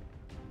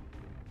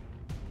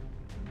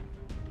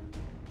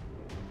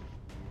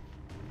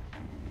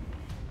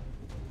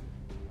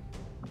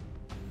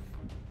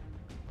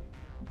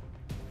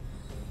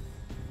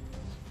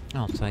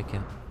 I'll take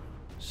it.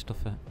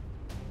 Stuff it.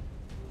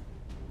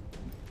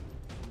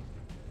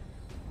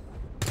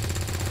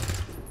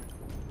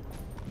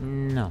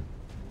 No.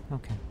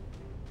 Okay.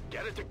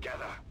 Get it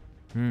together.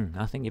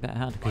 I think you better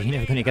have, because you're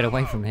never going to get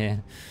away from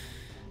here.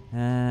 2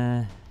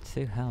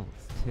 health.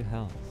 2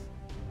 health.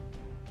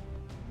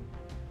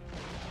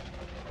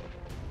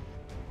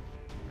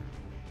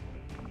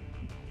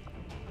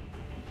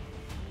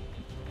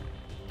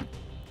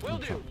 Will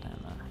Drop do. down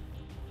there.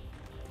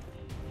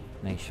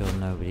 Make sure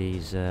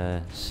nobody's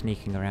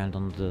sneaking around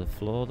under the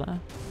floor there.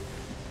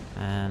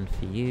 And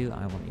for you,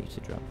 I want you to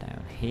drop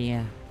down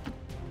here.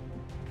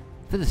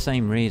 For the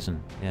same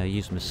reason,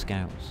 use them as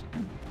scouts.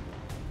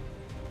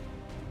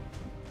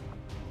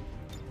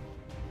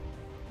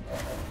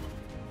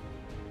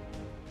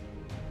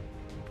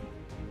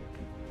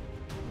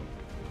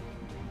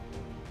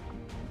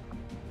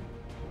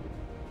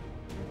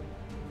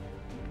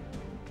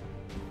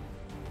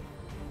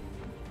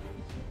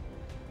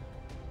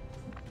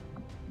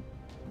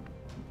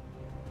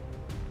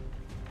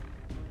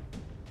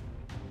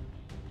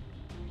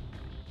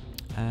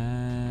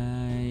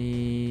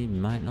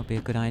 Might not be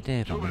a good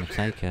idea, but I'm going to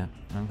take it.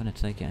 I'm going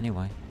to take it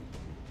anyway.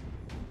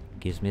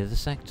 Gives me the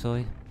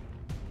sectoid.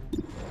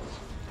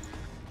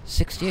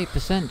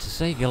 68% to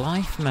save your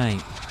life,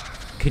 mate.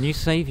 Can you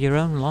save your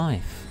own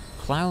life?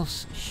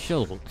 Klaus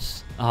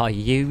Schultz, are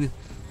you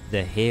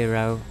the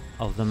hero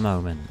of the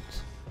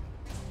moment?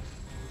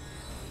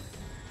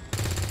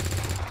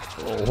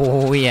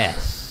 Oh,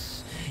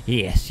 yes.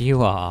 Yes,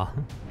 you are.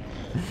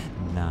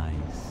 Nice.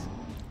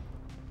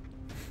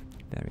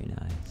 Very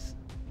nice.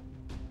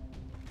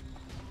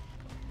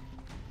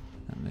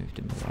 That moved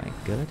him away.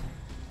 Good.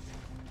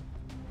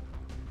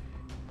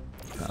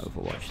 Got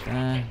Overwatch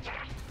there.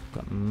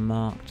 Got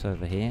marked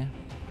over here.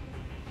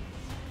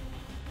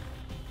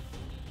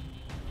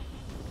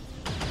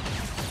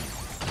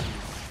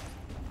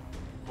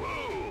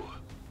 Whoa.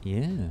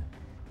 Yeah.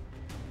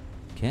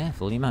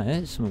 Careful, you might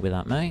hurt someone with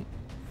that, mate.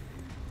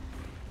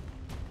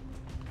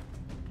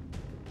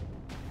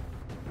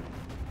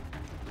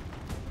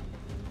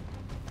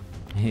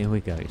 Here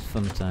we go, it's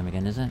fun time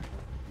again, is it?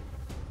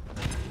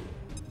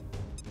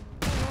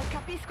 Non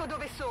capisco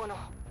dove sono.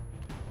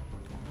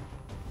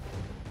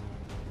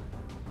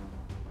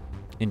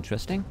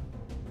 Interesting.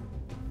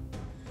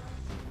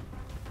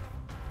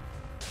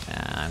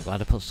 I'm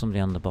glad I put somebody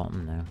on the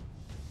bottom now.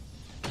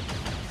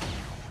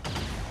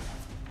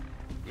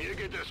 Mir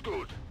geht es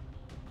gut.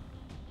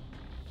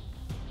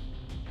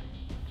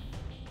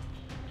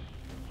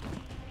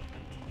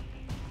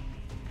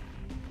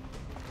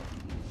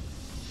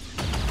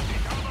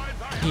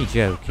 You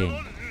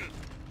joking?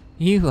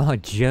 You are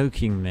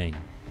joking me.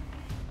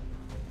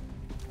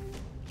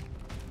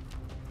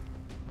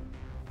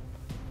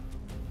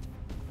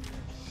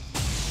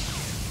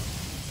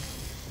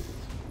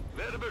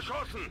 werde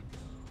beschossen!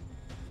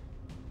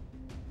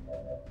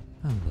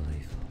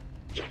 Unbelievable.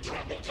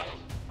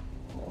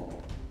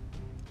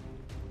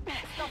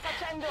 Sto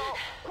facendo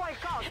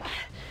qualcosa.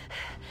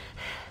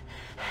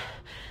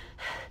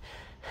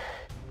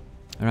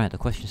 Alright, the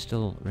question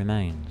still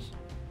remains.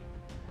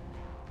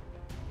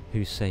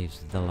 Who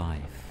saves the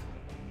life?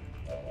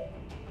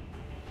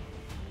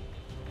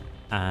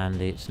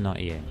 And it's not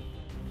you.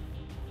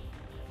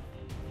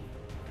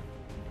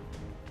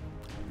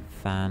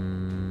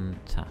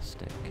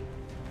 Fantastic.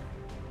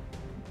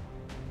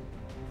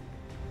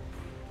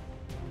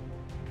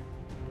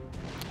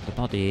 The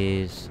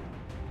body is...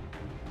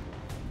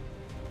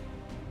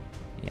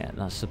 yeah,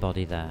 that's the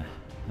body there.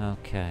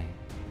 Okay.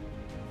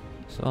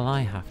 So all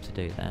I have to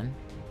do then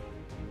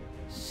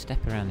is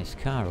step around this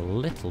car a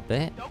little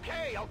bit.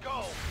 Okay, I'll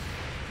go!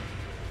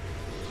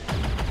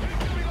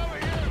 He's coming over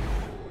here!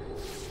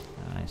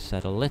 I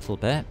said a little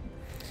bit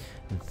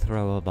and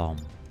throw a bomb.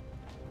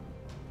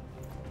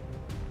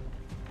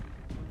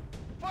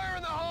 Fire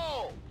in the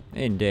hole!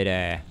 Into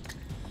there.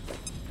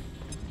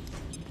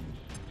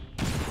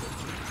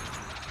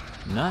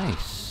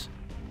 Nice.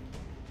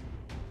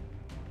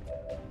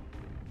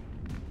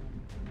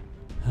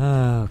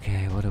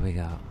 Okay, what do we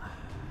got?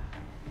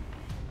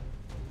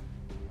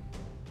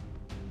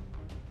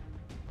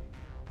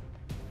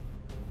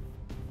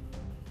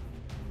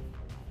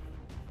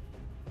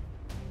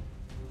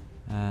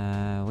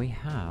 We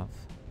have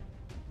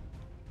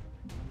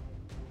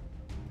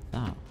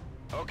that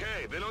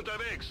Okay, bin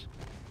unterwegs.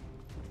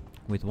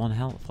 with 1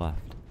 health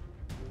left.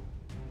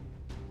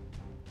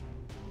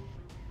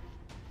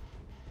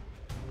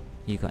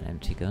 You got an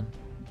empty gun.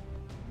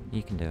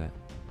 You can do it.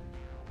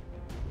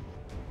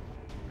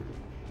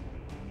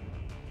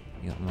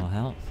 You got more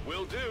health?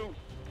 Will do.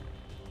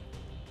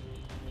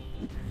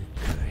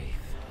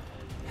 Grief.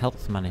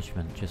 Health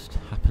management just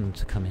happened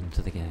to come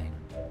into the game.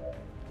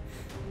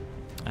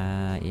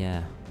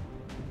 Yeah.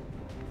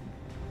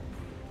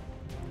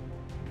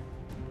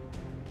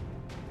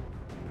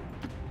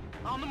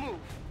 On the move.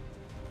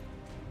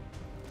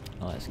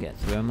 Well, let's get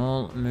through them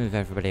all. Move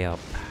everybody up.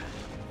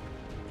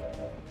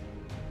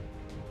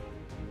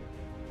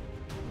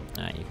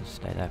 You can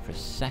stay there for a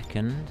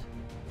second.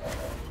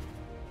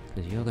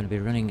 Because you're going to be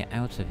running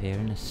out of here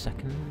in a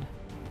second.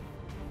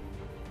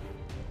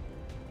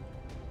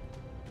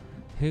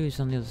 Who's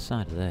on the other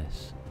side of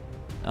this?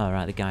 Oh,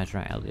 right, the guy's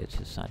right out the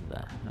other side of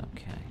there.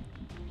 Okay.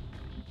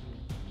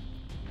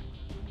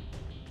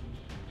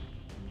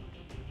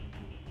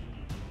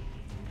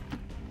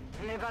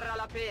 Ne varrà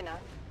la pena.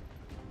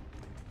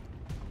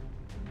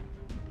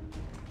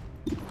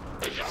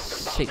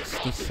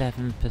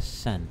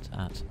 67%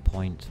 at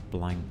point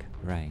blank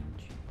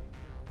range.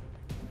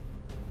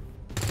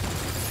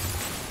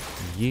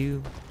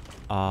 You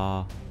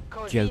are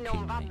Così joking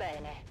non va me.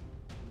 bene.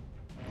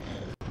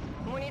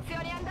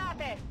 Munizioni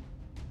andate.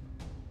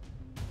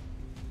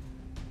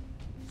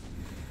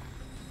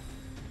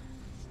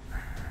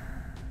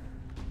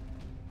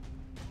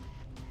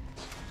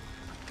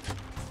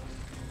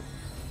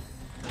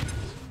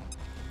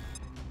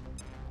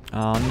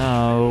 Oh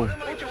no! What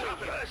am I doing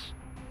for this?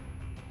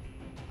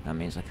 That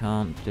means I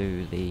can't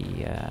do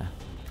the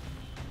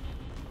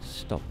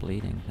stop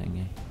bleeding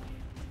thingy.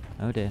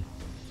 Oh dear.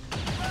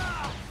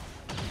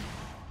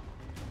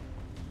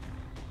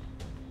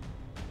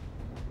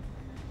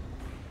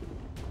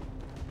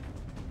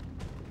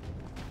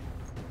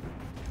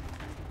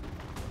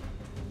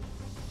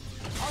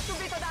 Ho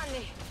subito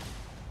danni.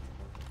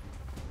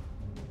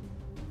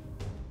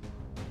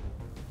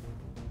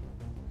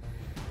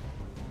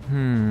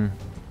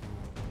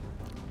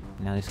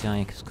 Now this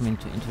guy is coming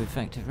into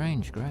effective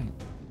range, great.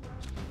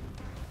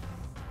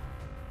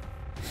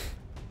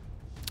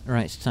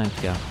 Right, it's time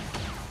to go.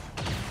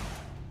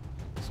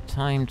 It's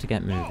time to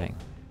get moving.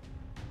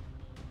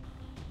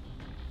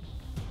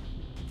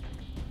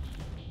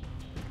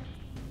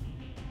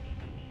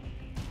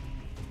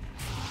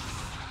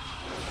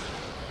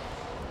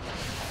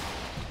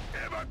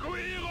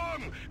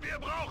 Evakuierung! Wir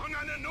brauchen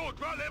eine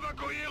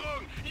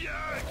Notfall-Evakuierung!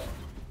 Jetzt!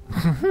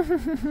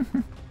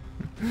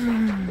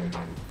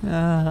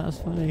 Ah, that's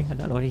funny. I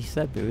don't know what he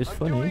said, but it was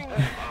funny. Doing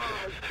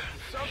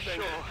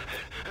something.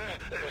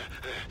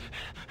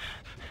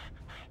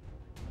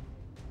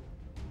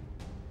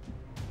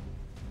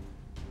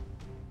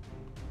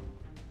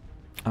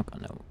 I've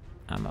got no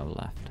ammo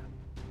left.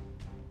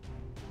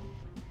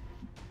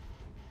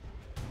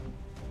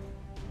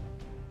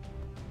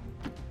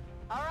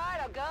 All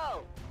right, I'll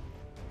go.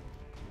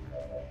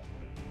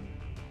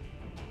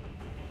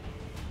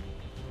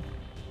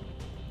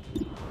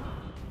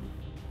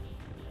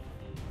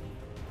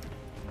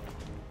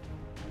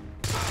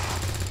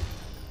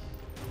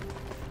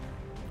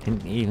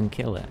 Didn't even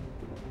kill it.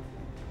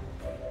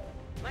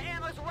 My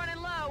ammo's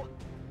running low.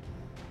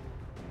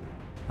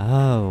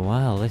 Oh,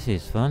 well, this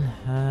is fun.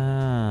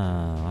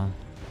 Oh, well.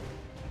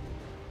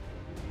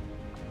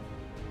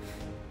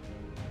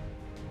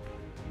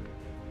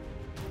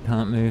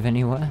 Can't move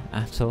anywhere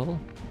at all.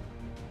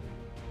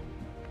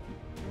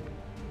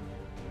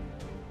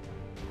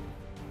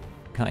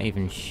 Can't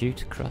even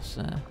shoot across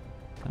there.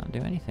 Can't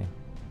do anything.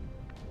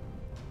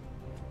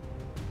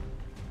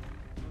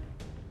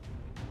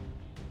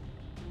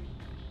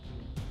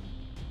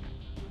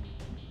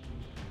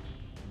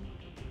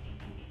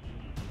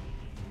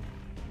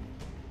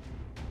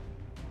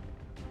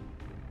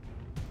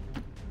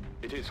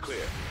 It is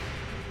clear.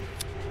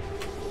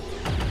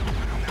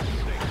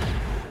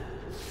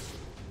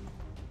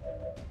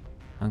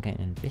 I'm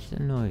getting a bit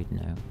annoyed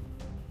now.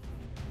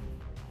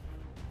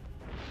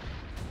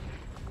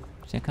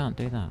 See, I can't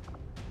do that.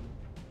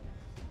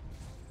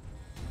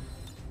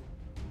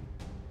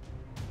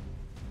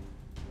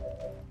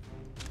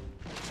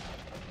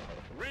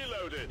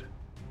 Reloaded.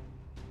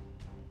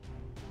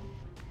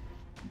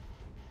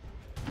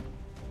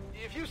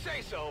 If you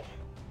say so.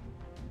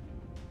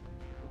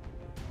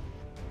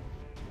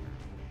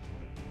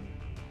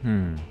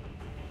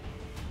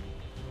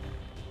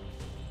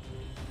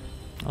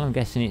 Well, I'm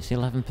guessing it's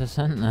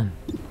 11% then.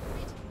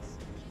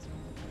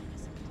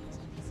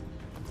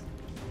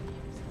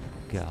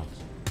 God.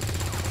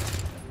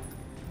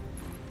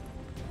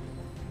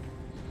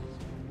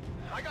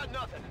 I got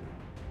nothing.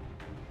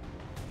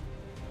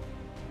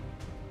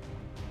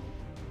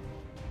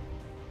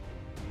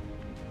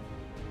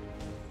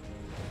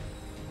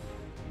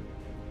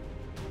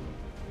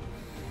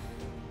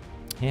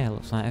 Yeah,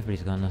 looks like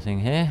everybody's got nothing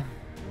here.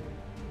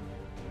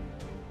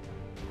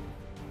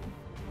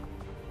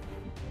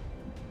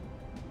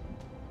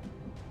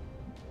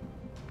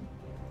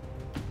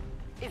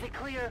 Is it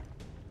clear?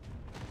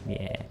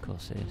 Yeah, of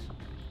course it is.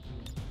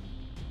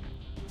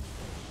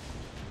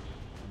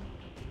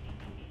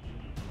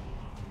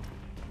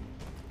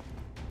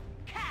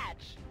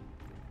 Catch!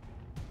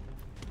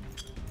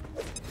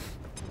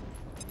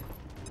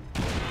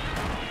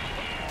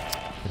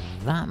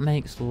 That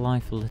makes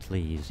life a little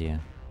easier.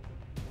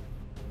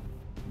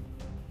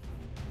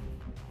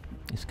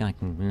 This guy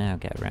can now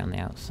get around the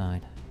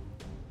outside.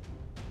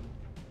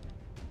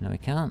 No, he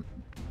can't.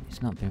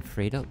 He's not been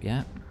freed up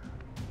yet.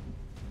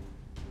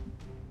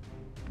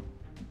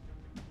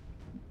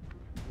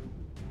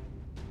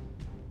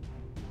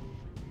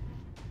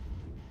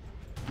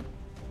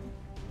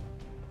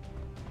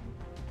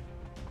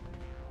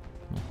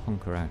 We'll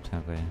hunker out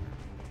over here.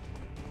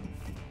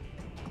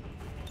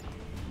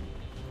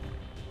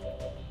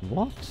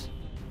 What?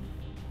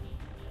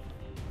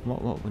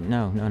 What?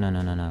 No.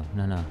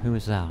 Who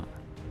was that?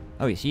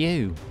 Oh, it's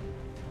you!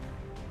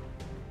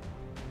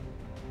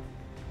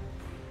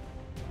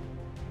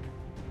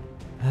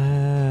 Go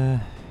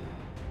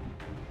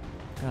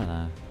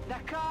there.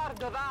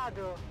 D'accordo,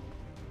 vado.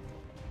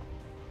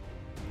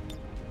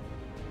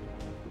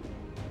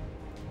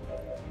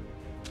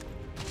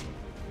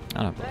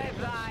 I don't believe Vai, it.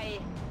 vai.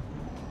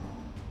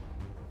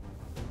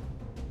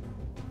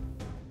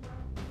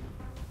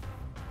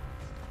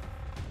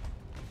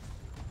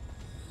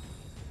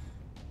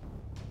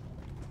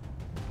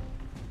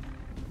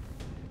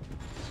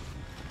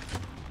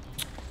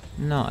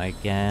 Not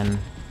again.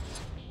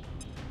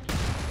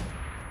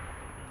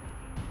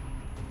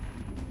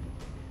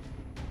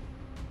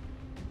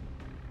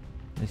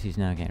 This is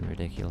now getting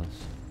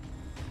ridiculous.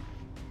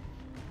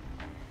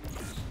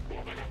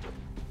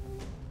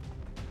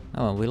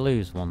 Oh well, we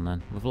lose one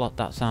then. We've lost.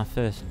 That's our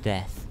first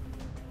death.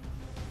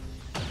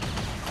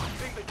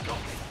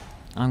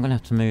 I'm gonna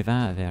have to move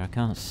out of here. I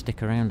can't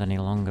stick around any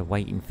longer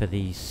waiting for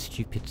these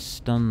stupid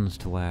stuns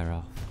to wear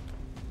off.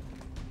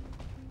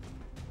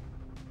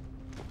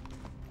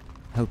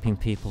 Hoping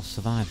people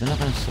survive. They're not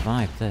gonna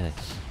survive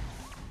this.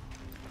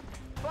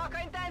 Fuoco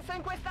intenso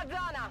in questa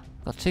zona.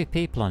 Got 2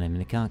 people on him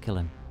and they can't kill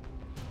him.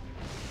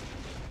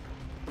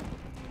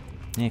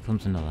 Here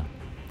comes another.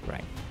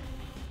 Great.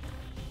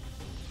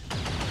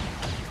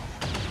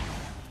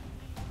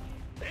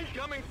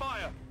 Incoming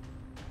fire.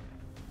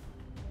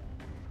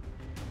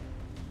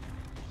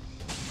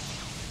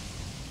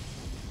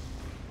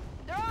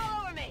 They're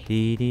all over me.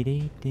 Dee dee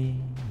dee dee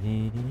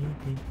dee dee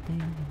dee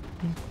dee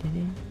dee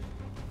dee.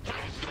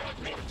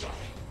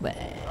 Well,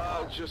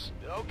 I'll just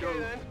okay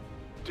then.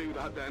 Do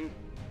that then.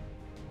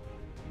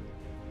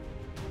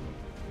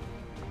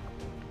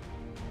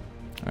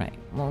 right,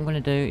 what I'm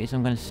going to do is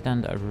I'm going to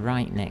stand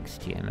right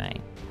next to you,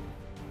 mate.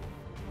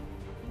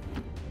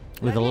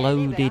 With a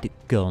loaded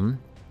gun.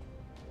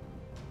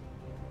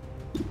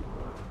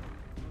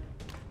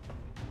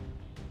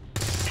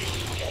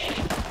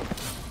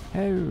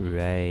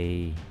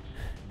 Hooray!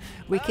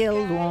 We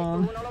killed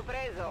one! Uno l'ho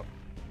preso.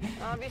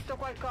 Ho visto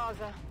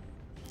qualcosa.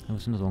 There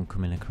was another one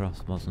coming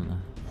across, wasn't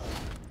there?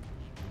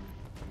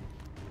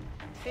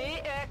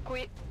 Sì, è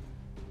qui.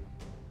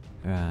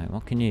 Right,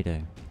 what can you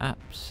do?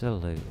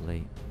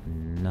 Absolutely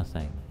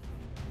nothing.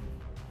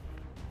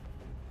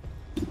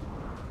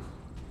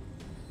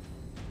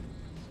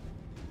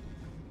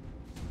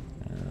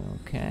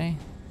 Okay.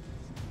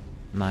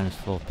 Minus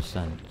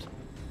 4%.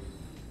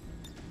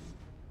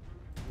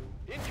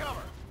 In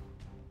cover.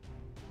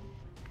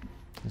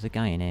 There's a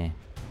guy in here.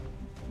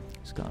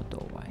 He's got a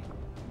doorway.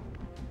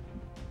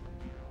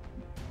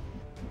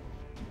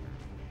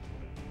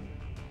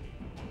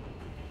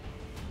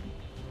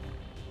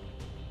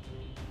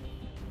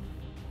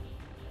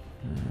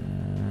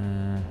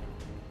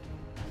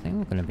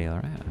 we're going to be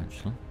alright,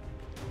 actually.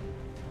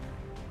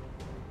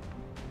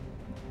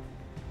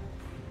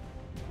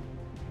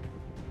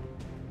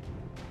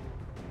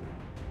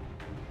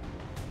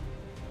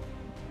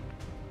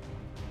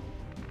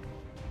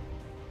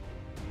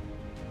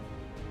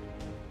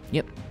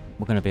 Yep,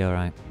 we're going to be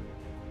alright.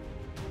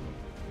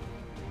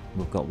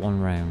 We've got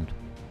one round.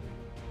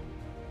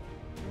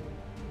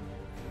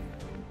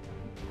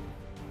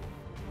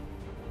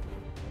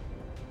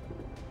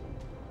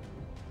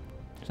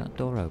 Is that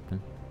door open?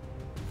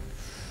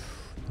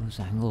 Those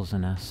angles are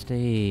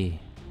nasty.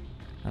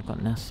 I've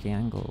got nasty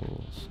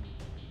angles.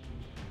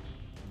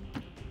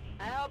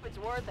 I hope it's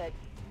worth it.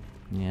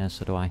 Yeah,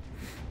 so do I.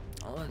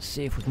 Oh, let's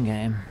see if we can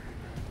get him.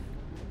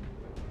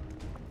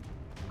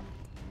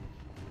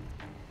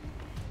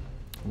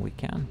 We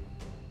can.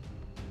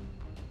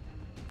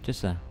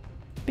 Just there.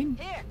 Bing!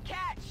 Here,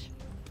 catch!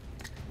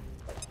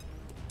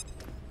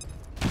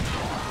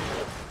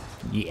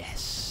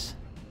 Yes!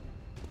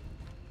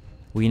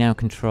 We now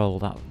control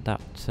that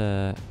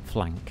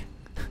flank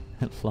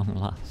at long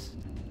last.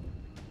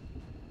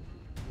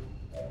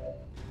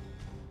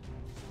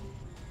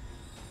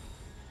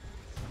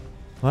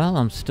 Well,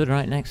 I'm stood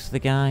right next to the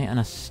guy and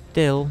I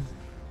still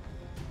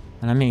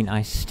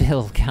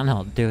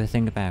cannot do a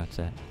thing about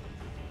it.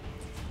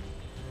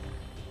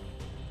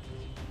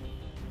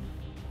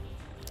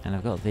 And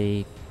I've got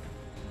the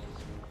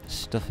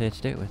stuff here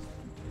to do it with.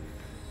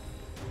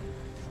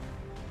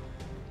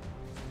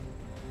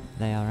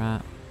 They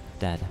are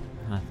dead,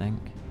 I think.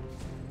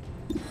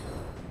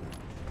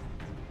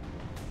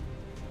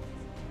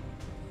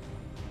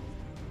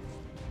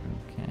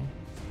 Okay.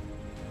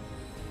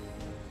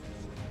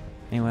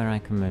 Anywhere I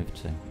can move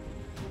to.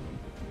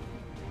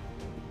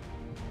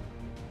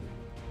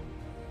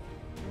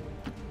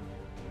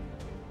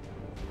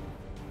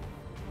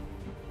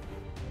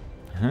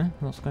 Huh?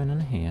 What's going on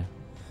here?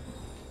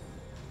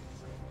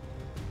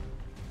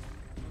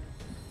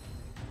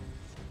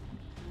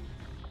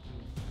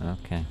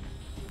 Okay.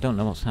 Don't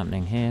know what's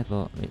happening here,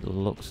 but it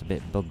looks a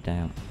bit bugged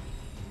out.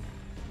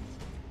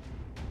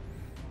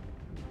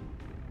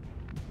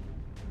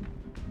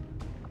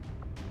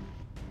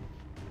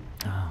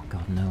 Oh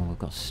god, no, we've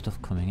got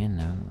stuff coming in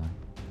now, haven't we?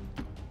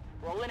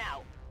 Rolling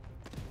out.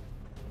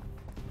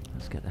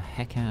 Let's get the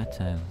heck out of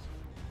town.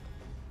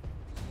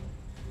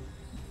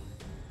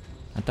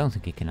 I don't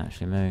think he can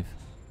actually move.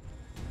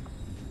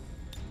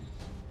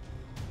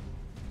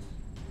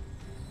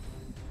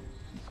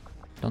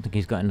 Don't think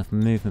he's got enough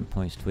movement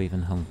points to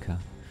even hunker.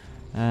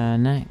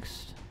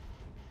 Next.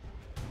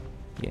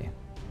 Yeah.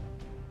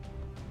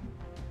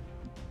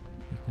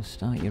 You can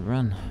start your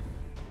run.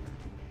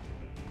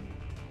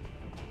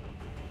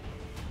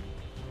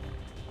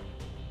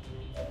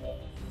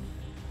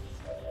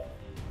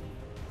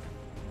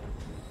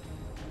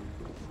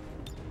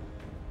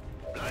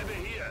 Bleibe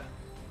hier.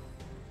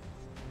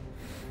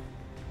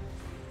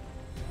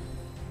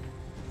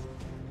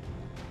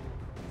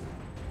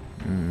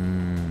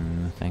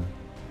 Nothing.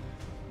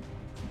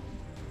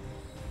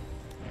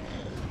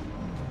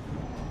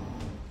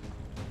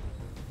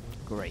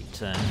 Great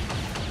turn.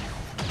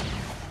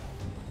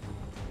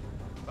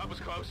 That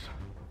was close.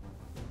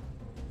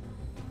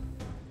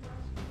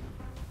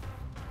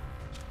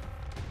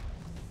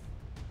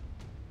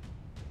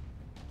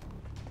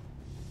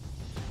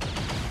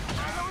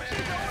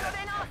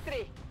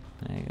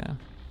 There you go.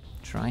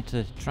 Try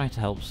to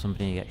help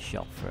somebody get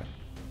shot for it.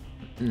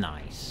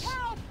 Nice.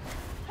 Help!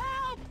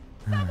 Help!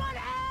 Someone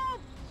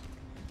help!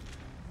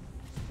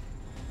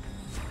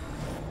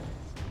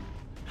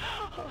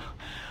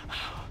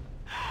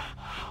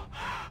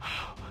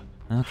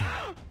 Okay.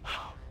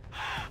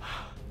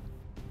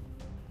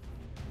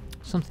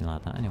 Something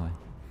like that, anyway.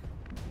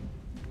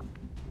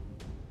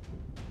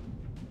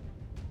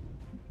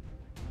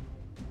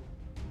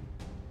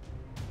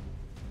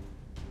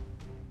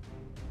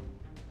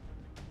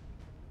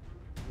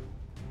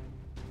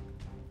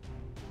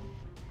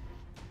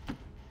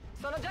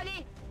 Sono già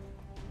lì!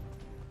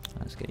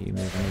 Let's get you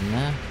moving in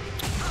there.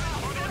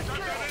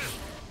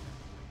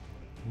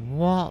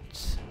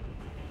 What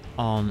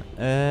on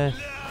earth?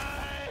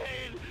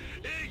 Nein!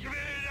 Ich will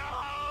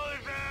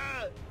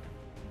nach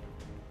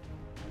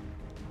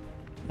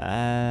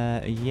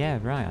Hause! Yeah,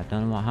 right, I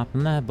don't know what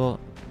happened there, but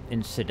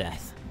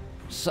insta-death.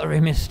 Sorry,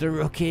 Mr.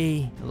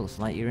 Rookie. Looks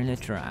like you're in a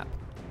trap.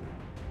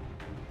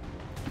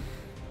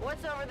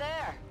 What's over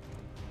there?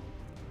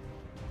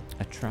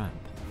 A trap.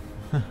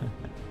 Oh,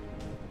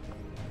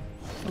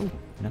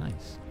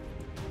 nice.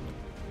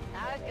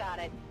 I've got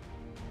it.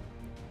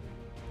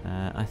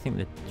 I think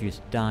they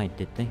just died,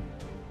 did they?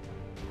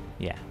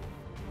 Yeah.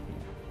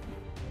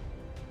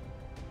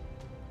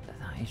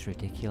 That is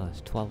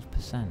ridiculous.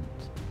 12%.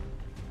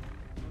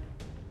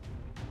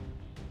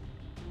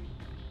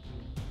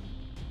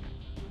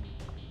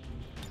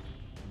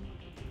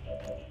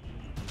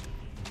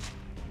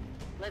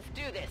 Let's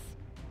do this.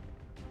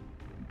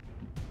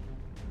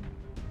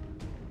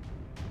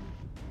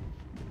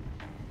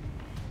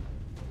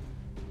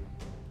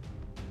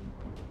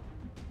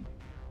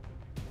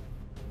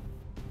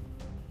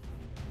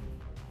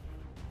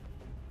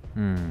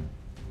 Hmm.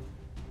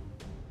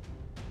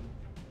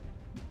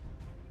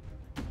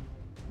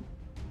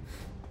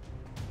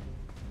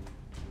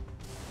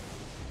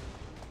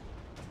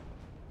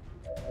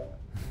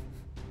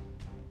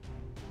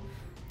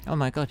 Oh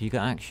my god, you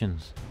got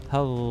actions.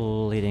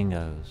 Holy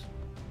dingoes.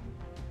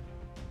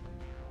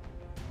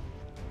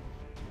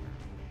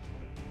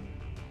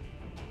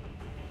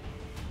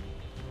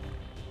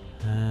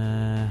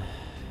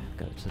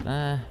 Go to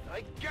there.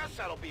 I guess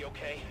that'll be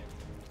okay.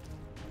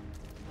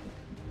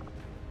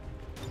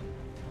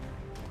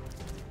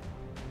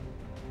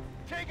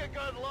 Take a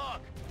good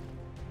look.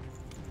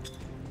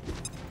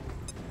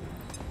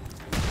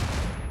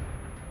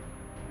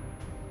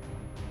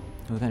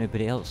 Have we got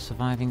anybody else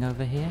surviving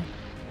over here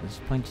at this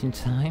point in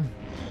time?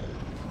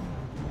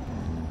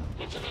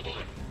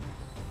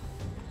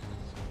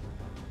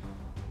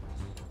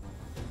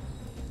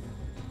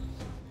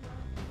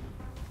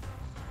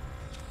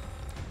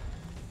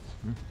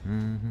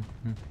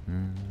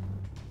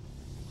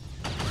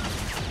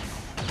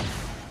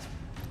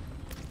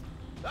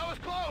 That was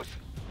close.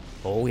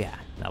 Oh yeah,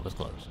 that was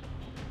close.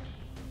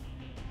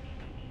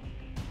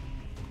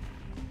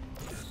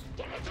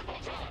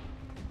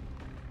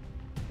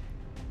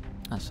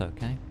 That's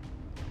okay.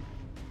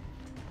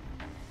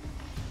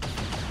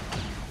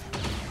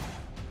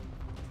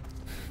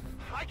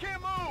 I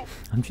can't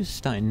move. I'm just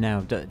starting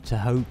now to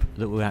hope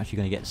that we're actually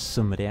going to get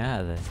somebody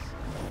out of this.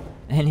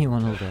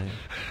 Anyone will do.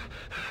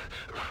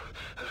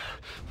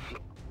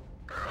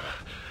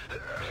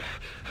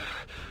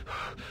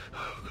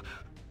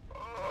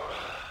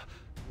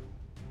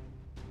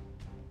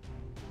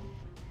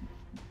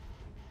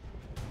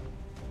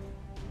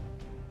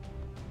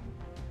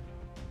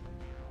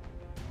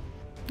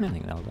 I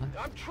think that'll do.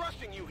 I'm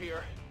trusting you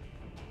here.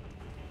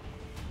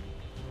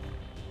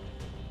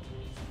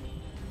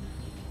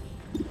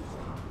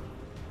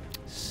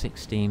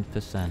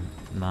 %16%.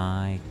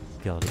 My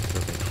god, it's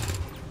rubbish.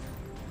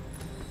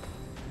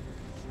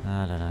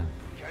 I don't know.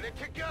 Get it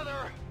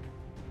together.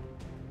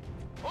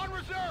 On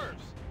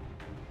reserves.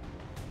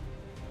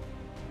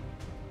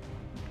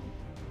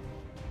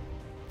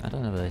 I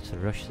don't know whether to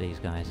rush these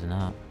guys or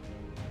not.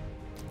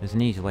 There's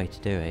an easy way to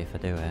do it if I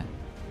do it.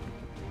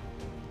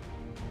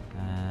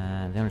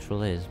 The honest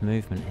rule is,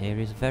 movement here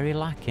is very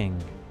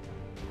lacking.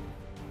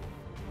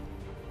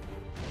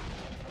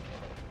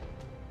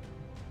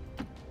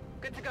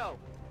 Good to go.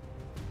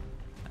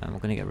 And we're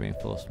going to get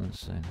reinforcements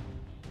soon.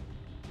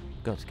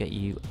 Got to get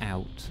you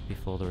out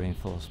before the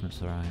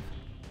reinforcements arrive.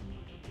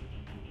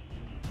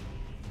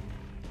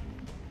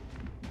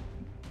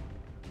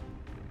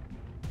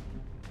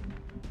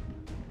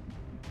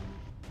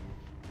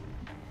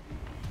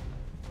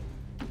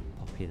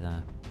 Pop you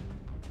there.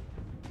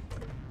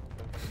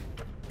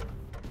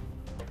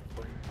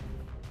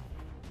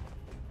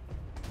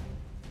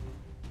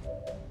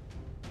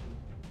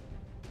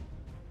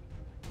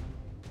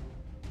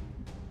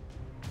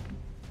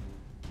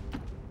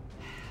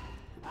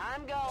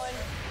 I'm going.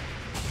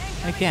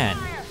 Again.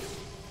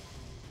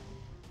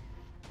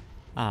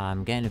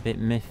 I'm getting a bit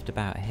miffed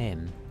about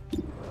him.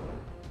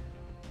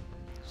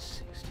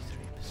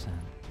 63%.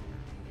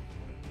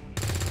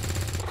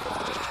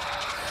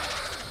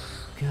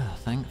 God,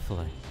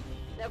 thankfully.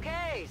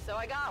 Okay, so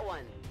I got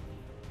one.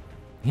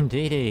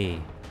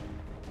 Indeedy.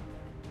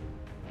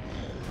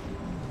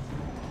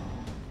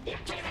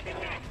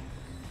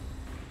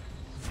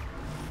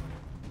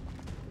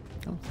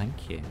 Oh,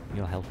 thank you.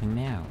 You're helping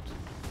me out.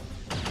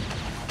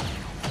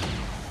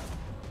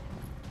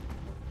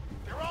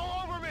 They're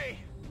all over me.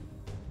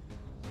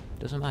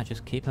 Doesn't matter,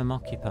 just keep them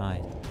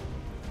occupied.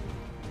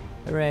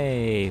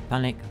 Hooray!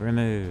 Panic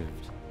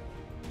removed.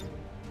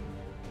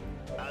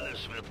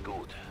 Alles wird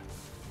gut.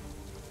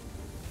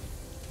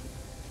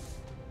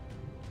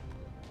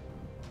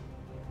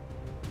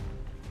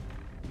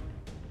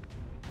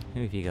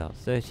 Who have you got?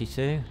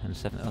 32 and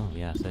 7. Oh,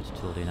 yeah,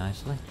 32 will do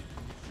nicely.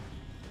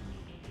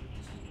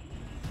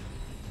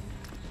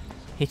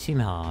 Hit him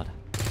hard.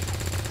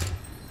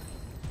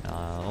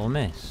 Or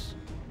miss.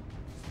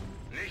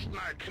 Nicht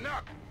mal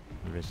knapp.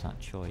 There is that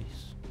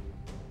choice.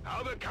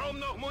 Habe kaum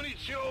noch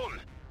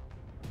Munition.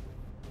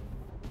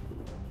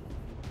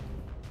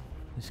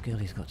 This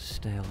girlie's got to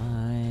stay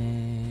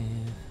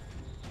alive.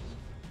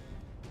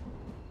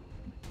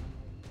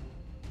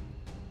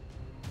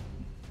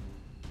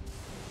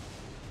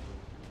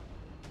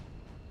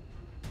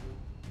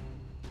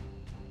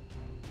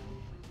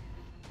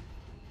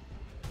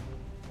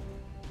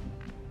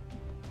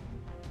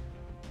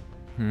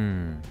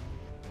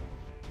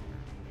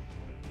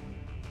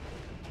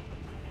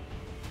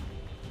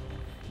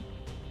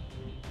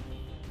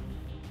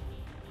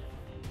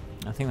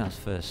 I think that's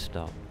first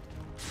stop.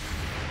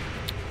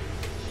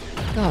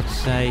 God's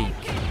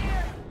sake!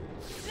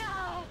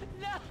 No,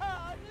 no,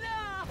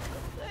 no,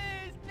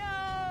 please,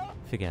 no.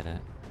 Forget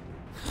it.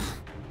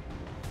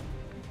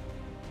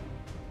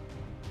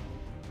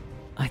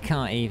 I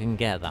can't even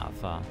get that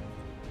far.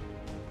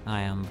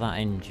 I am that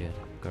injured.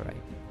 Great.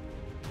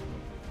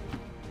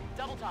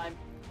 Double time.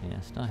 Yeah,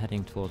 start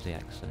heading towards the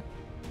exit.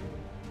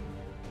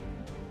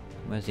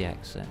 Where's the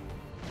exit?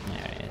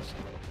 There it is.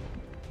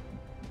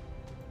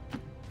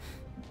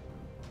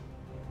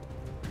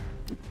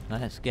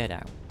 Let's get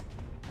out.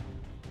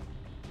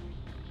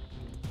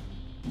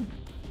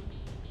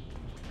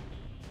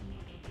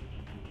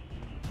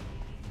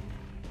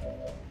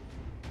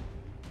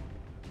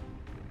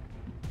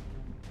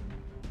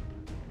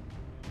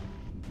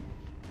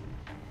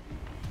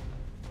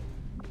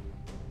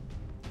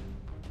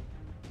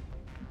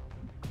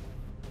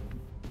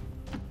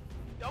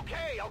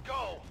 Okay, I'll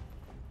go.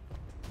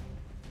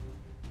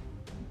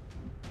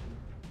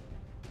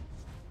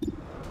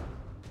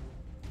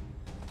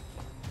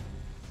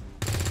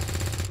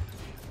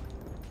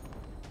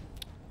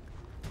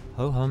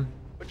 Ho hum.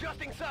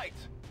 Adjusting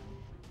sights.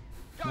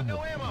 Got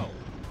no ammo.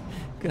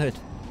 Good.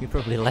 You're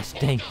probably less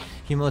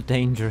you're more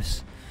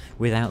dangerous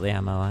without the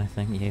ammo, I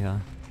think you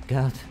are.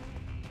 God.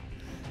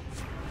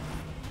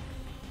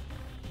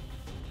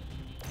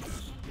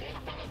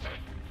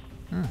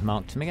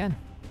 Marked him again.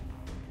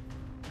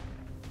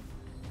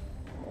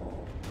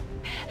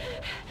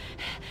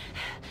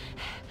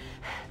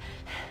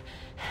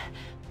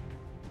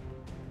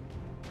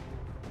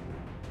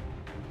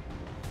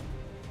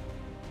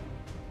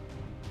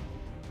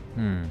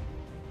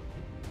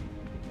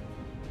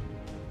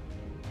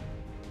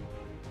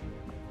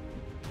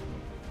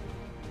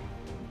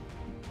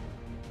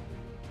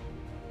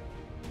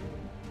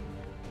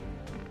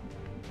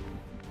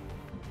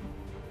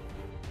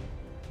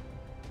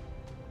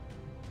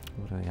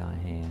 What do we got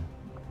here?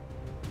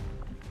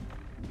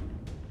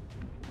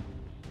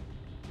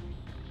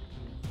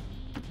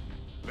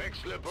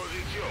 Wechsle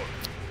Position.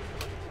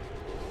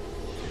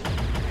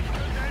 Ich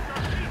könnte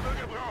etwas Hilfe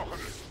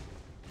gebrauchen.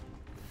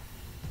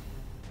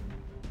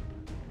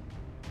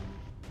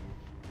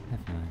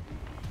 Never mind.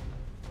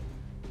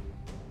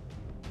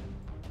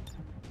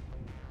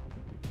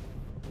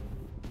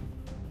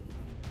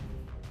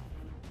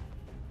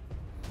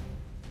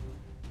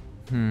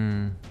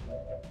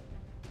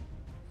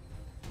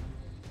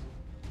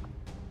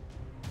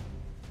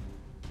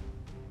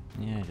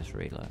 Yeah, just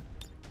reload.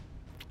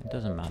 It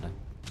doesn't matter.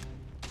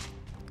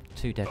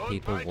 2 dead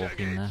people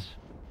walking there.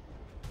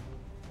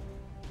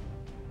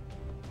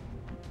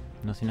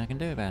 Nothing I can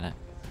do about it.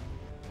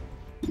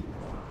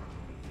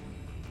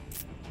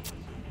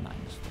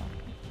 -1.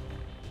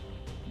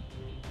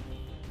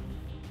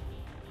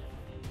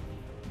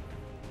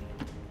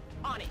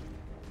 On it.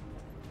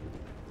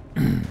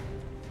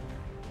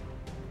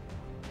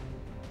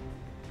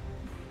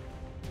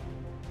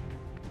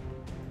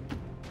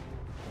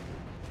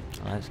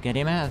 Let's get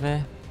him out of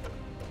there.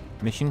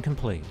 Mission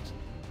complete.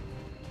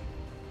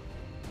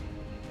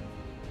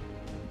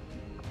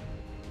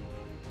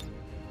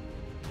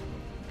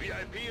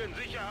 VIP in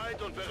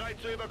Sicherheit und bereit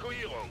zur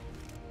Evakuierung.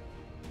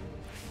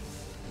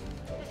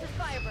 This is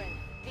Firebrand.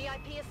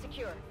 VIP is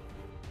secure.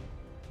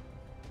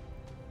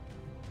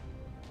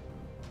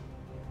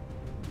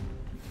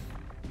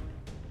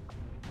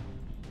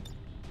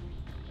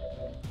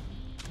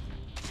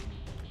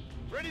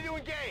 Ready to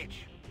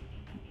engage.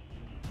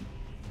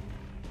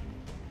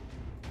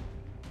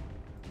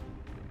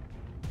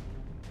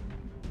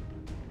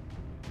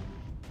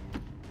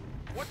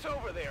 What's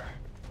over there?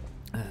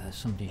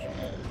 Somebody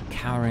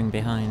cowering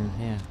behind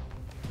here.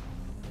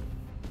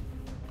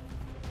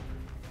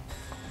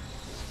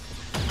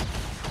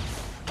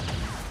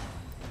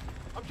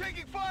 I'm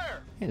taking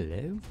fire.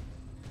 Hello.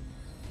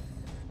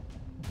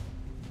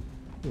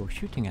 You're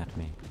shooting at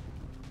me.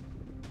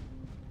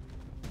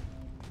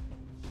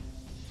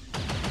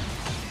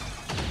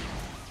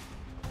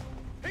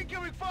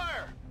 Incoming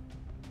fire.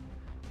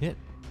 Yep.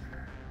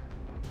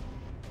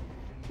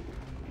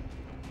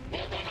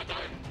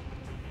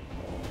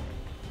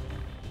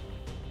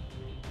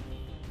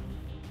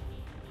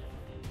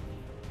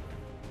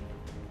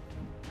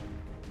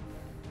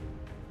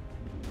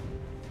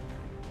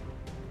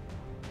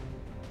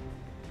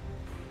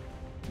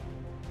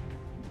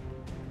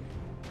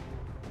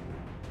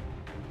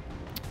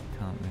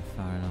 Can't move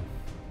far enough.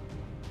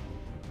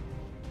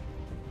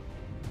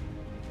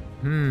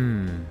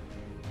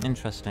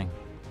 Interesting.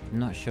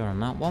 Not sure on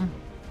that one.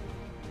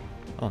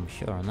 Oh, I'm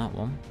sure on that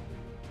one.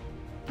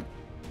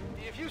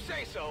 If you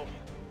say so.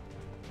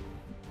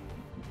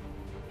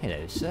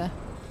 Hello, sir.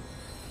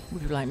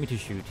 Would you like me to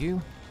shoot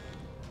you?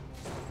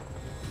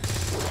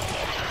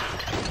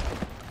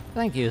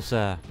 Thank you,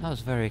 sir. That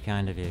was very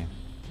kind of you.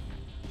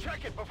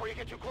 Check it before you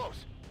get too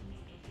close.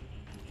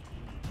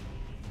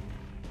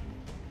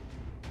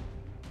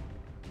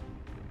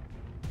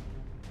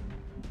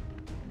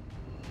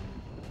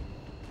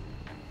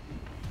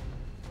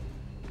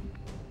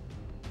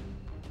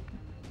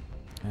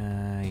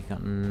 You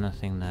got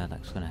nothing there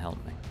that's going to help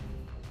me.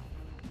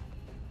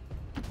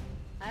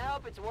 I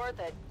hope it's worth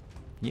it.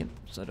 Yep,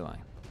 so do I.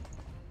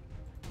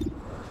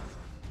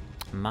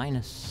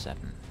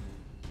 -7.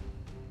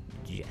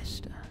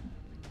 Jester.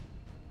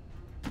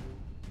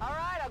 All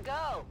right, I'll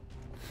go.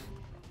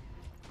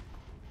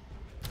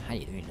 How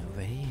you doing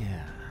over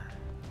here?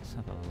 Let's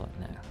have a look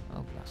now.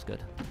 Oh, that's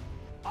good.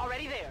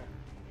 Already there.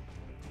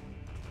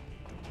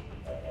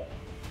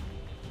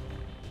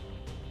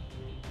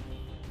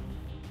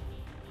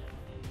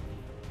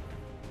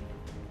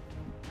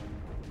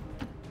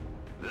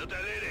 Wird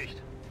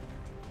erledigt.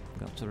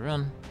 Got to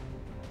run.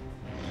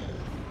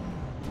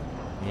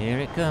 Here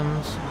it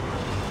comes.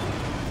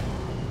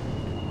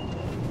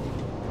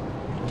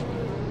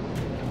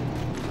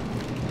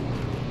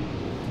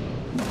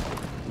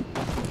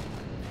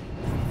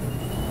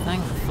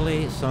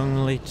 Thankfully, it's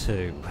only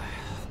 2.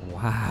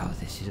 Wow,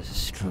 this is a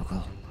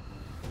struggle.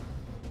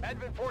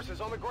 Advent forces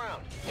on the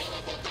ground.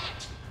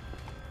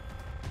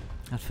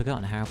 I'd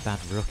forgotten how bad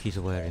rookies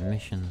were in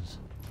missions.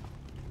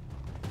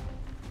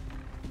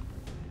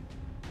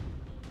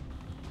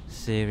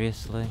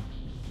 Seriously? Need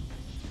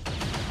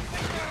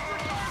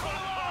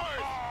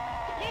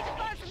to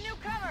find some new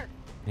cover.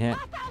 Yeah.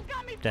 Hostiles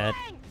got me Dead.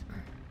 flanked.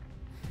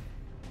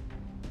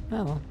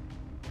 Oh well.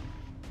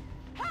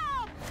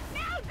 Help!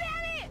 Now,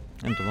 damn it!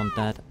 I'm the one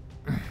dead.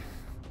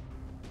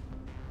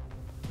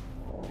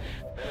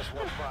 Menace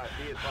 1-5,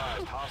 be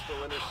advised.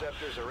 Hostile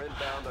interceptors are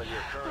inbound on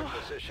your current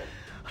position.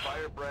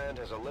 Firebrand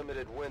has a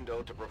limited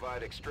window to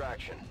provide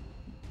extraction.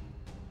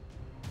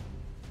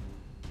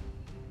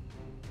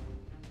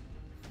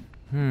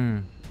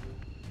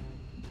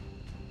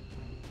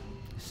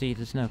 See,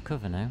 there's no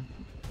cover now.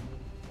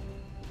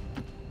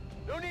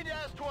 No need to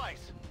ask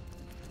twice.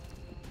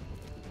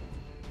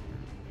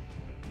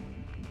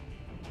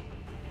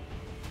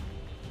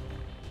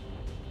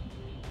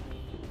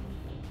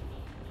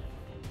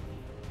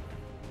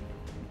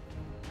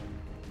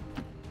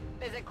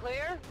 Is it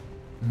clear?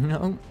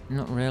 No,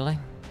 not really.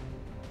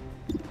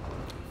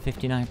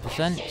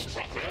 59%.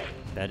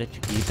 Better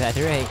you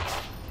better 8.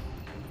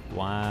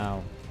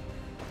 Wow.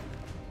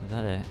 Is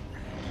that it?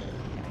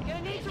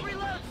 Gonna need to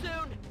reload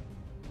soon.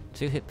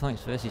 2 hit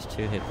points versus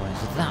 2 hit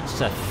points.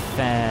 That's a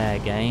fair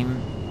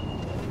game.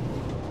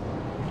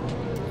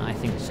 I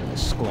think it's a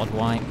squad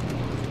wipe.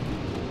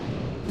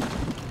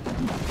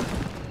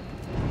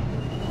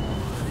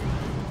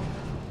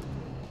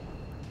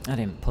 I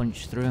didn't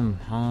punch through him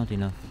hard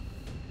enough.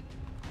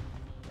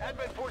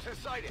 Advent forces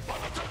sighted.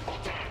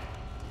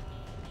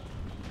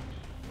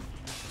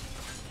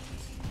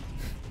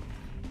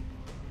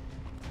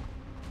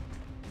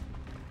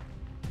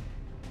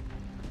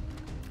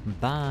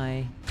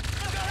 Bye.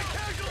 Got a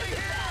casualty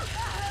here!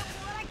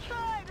 What I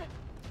could.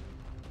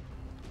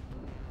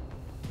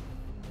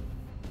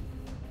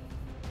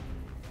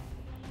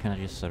 Can I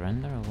just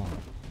surrender or what?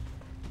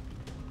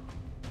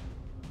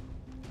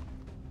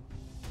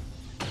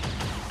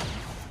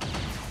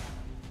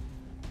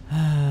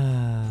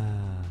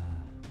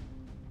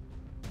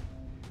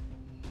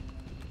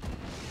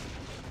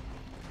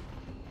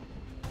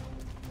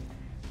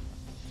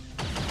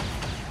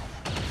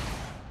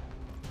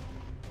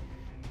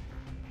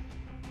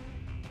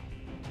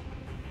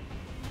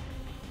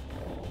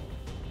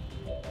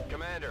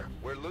 Commander,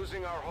 we're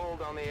losing our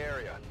hold on the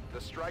area. The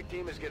strike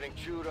team is getting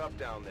chewed up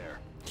down there.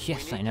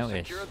 Yes, we I need to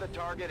noticed. secure the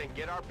target and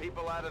get our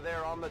people out of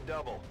there on the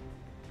double.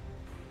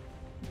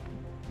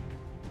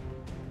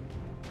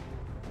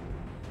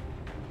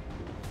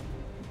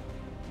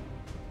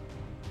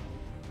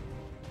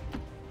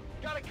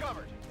 Got it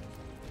covered.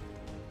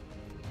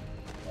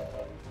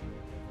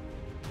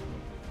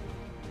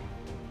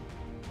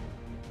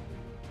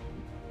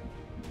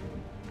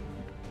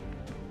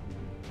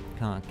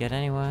 Can't get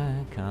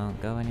anywhere,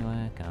 can't go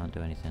anywhere, can't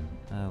do anything.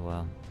 Oh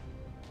well.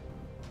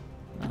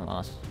 I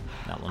lost.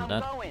 That one I'm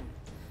dead. going.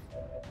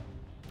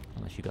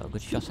 Unless you got a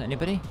good shot at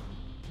anybody,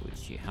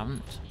 which you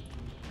haven't.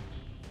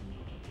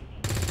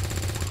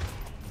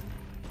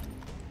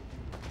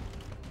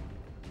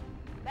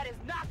 That is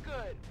not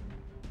good.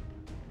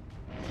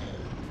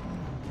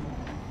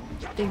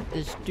 I think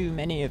there's too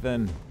many of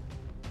them.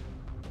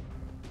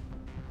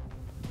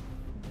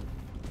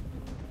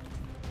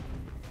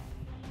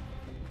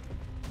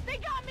 They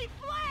got me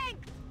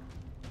flanked.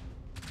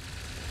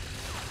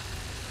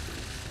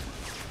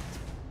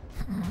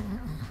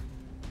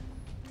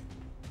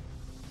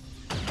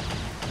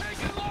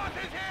 Taking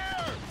losses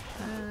here!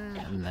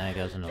 And there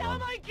goes another Tell one.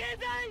 my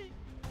kids I...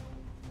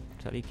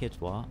 Tell your kids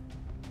what?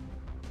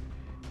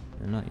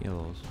 They're not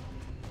yours.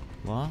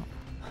 What?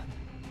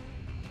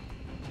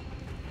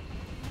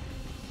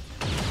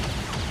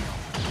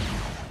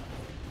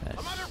 I'm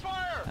under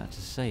fire! I have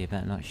to say, you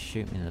better not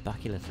shoot me in the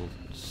back, you little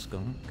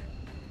skunk.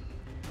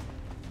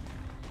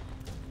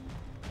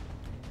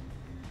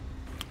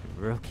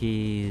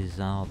 Rookies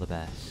are the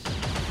best.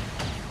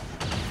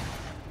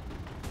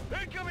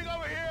 Incoming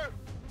over here!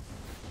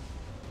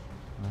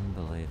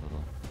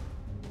 Unbelievable.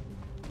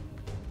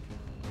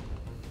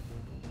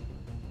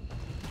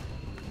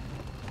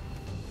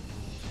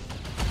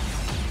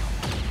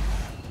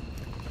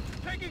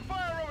 Taking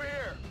fire over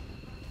here!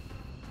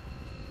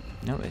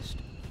 Noticed.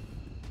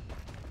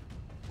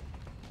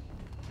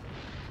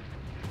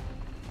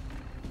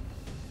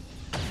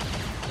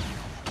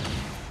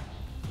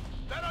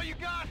 That all you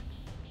got?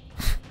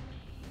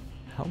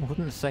 I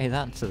wouldn't say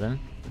that to them.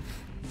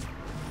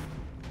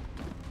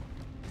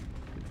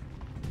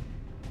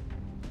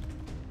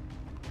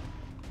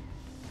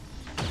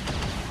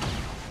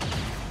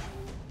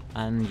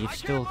 And you've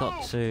still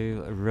got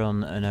to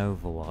run an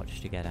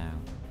Overwatch to get out.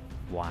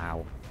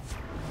 Wow.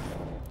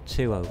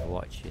 2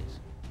 Overwatches.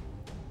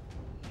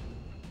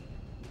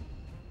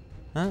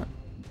 Huh?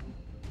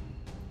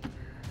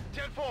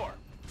 10-4.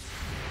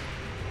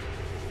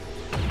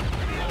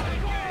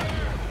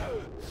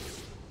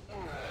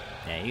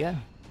 There you go.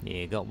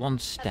 You got one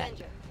step.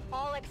 Avenger,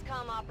 all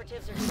XCOM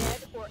operatives are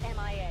dead or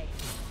MIA.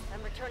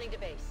 I'm returning to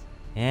base.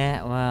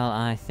 Yeah, well,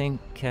 I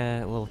think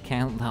we'll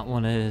count that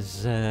one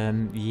as,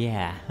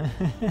 yeah.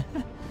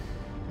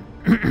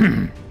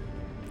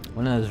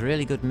 One of those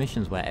really good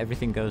missions where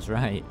everything goes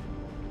right.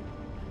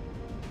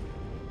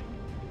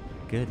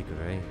 Good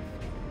grief.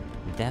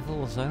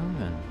 Devil's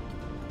Omen.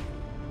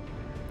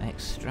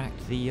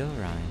 Extract the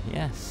urine.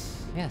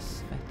 Yes,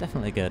 yes,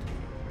 definitely good.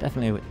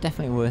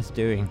 Definitely worth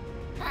doing.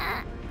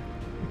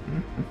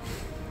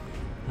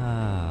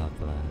 Ah,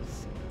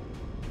 bless.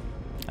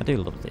 I do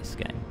love this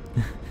game.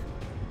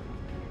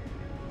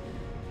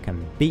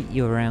 Can beat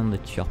you around the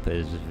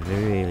choppers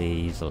really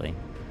easily.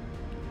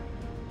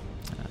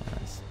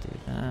 Let's do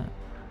that.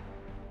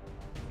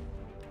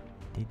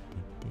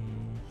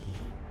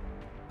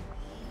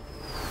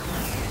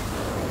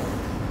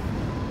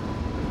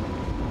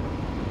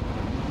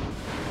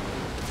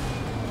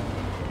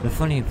 The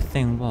funny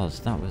thing was,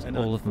 that was An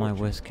all of my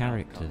unfortunate worst outcome,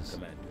 characters.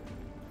 Commander.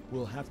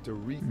 We'll have to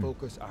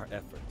refocus our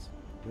efforts.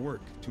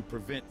 Work to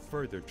prevent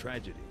further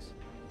tragedies.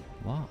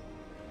 What?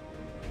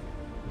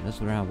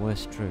 Those were our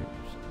worst troops.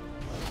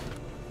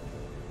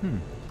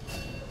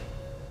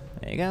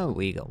 There you go,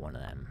 we got one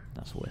of them.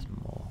 That's worth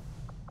more.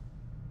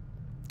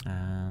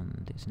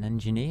 And it's an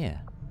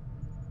engineer.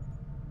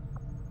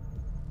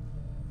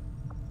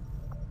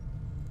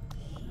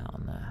 Oh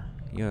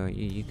no.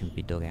 You can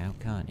be dug out,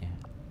 can't you?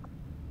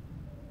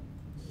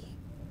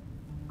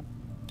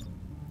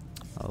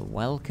 Oh,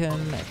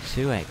 welcome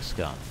to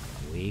XCOM.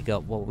 We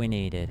got what we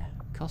needed.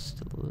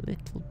 Cost a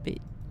little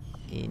bit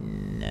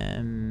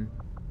in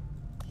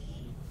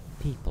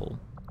people.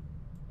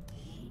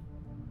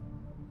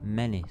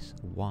 Menace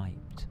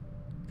wiped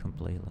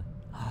completely.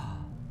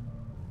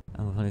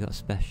 And we've only got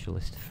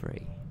specialist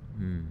free.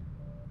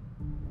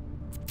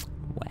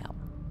 Well.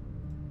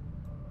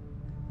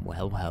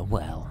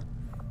 Well.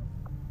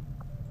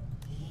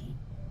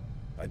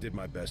 I did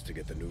my best to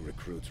get the new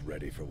recruits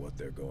ready for what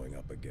they're going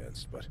up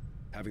against, but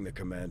having the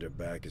commander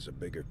back is a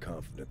bigger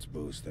confidence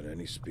boost than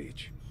any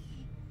speech.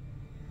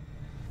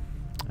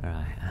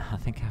 Right, I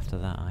think after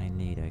that I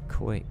need a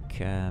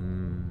quick,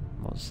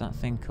 what's that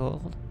thing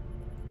called?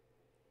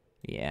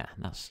 Yeah,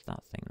 that's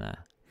that thing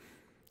there.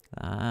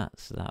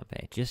 That's that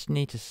bit. Just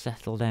need to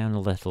settle down a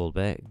little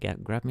bit,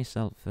 grab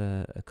myself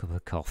a cup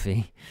of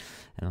coffee,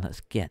 and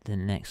let's get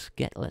in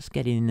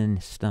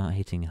and start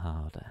hitting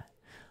harder.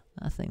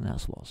 I think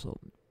that's what's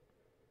up.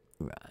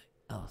 Right.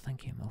 Oh,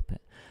 thank you, Muppet.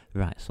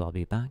 Right, so I'll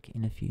be back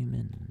in a few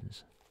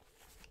minutes.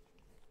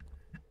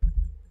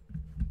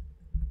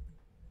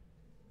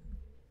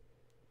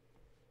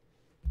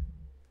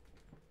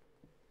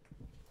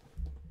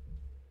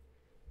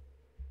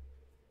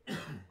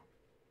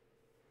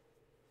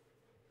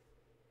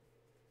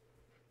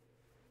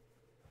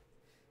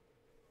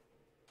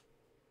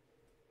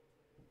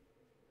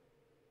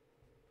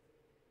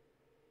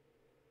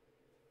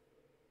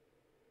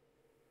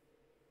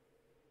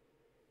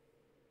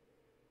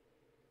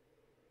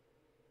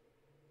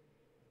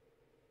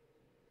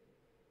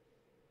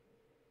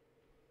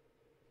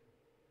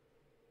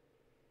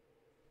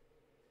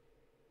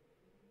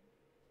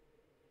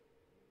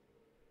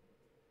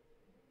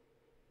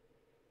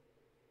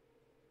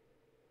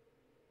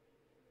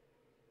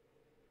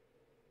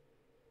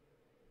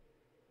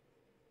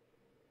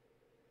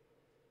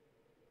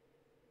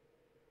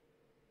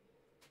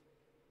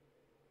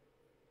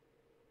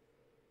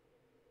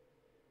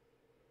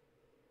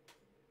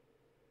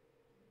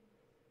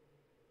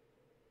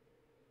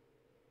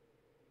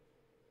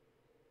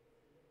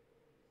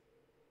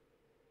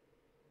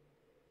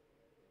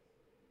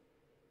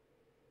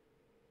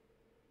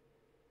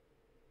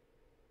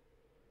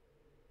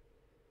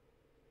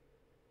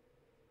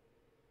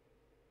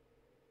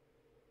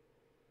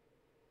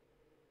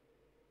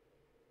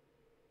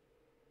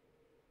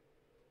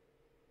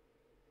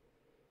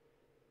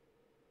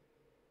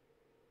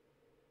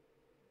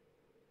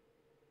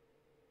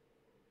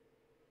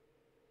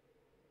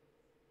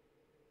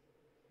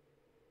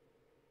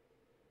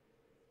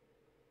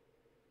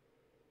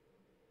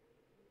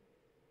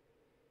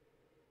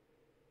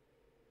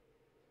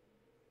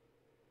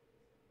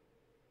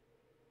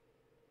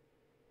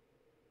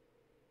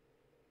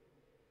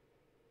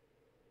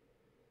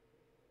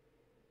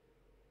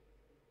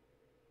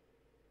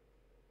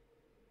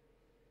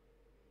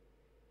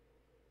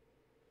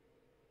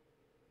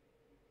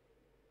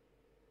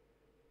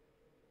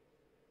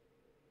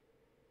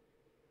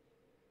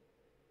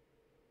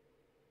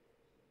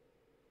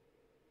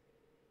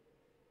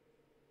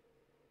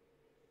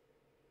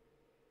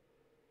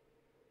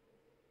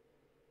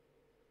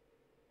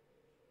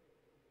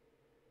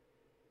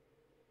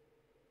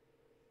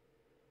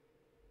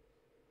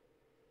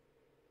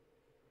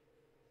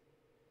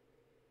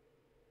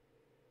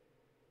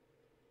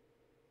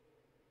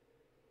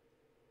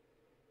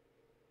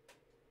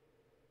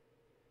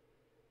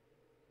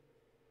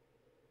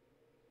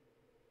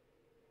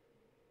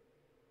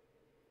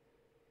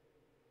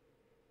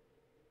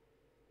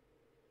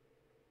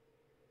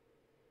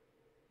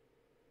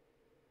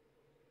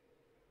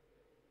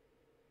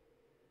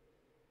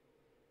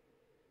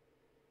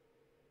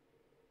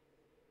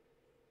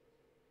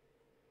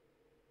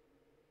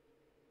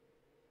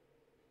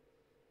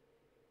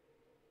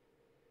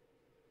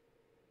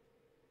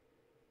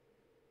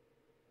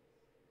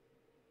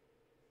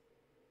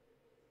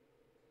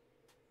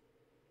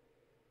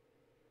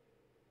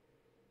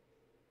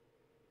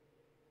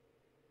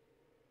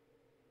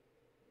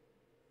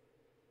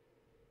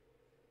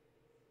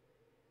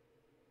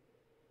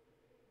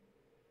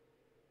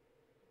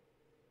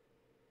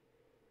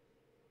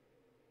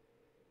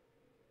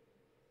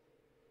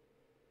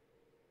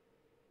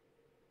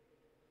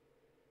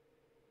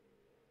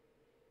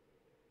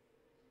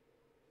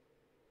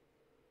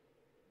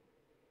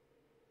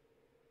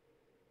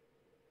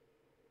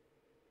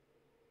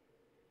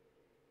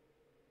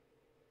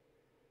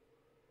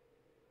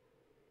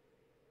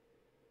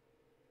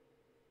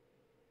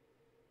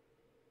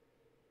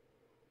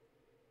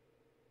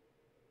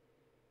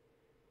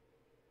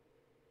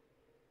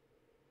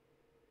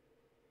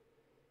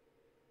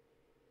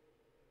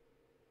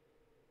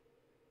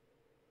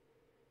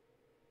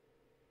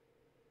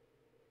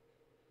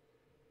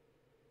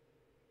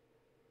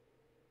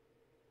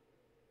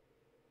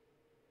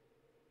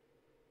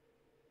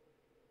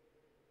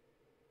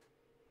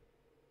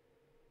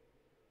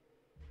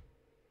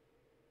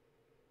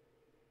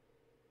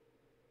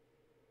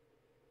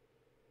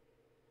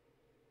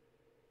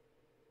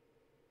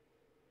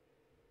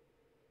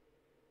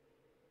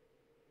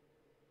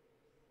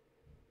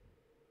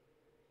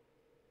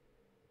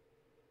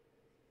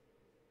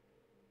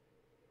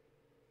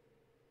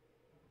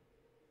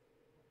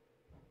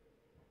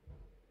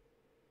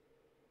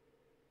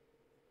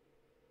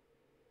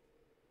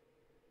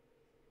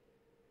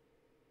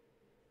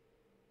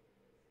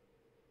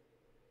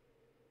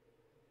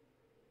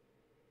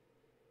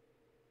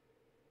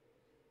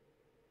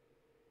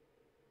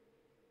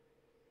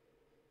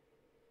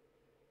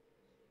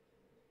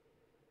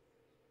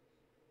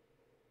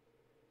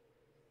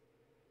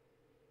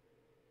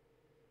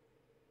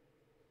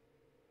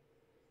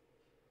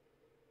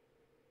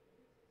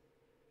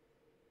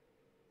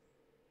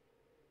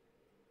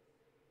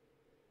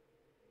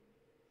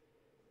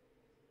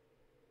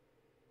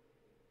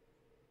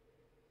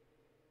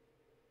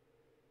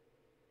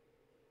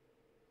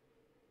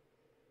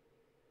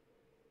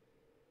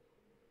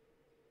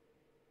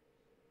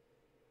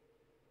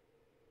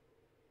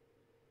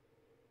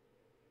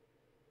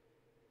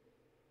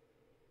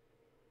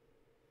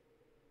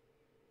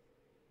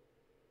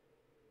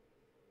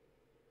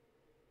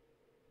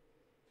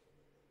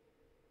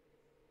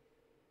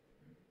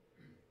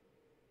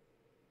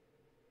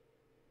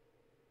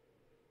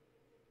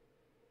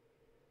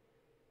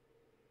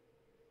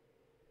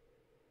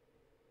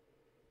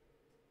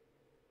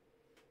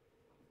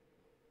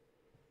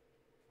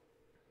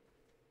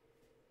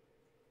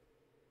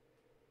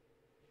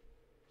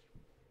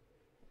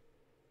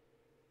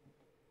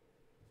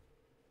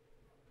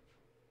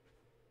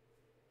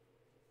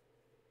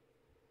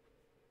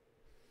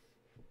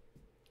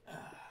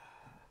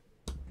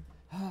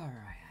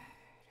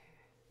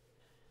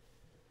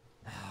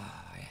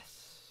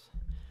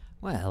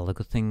 Well, the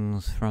good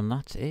things from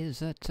that is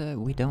that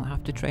we don't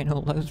have to train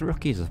all those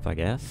rookies up, I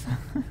guess.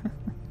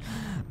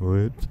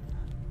 Whoops.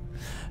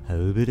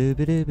 Yeah,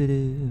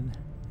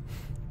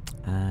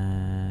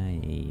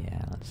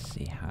 let's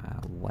see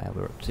where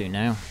we're up to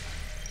now.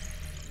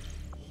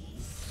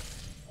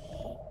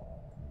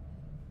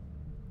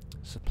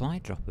 Supply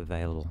drop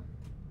available.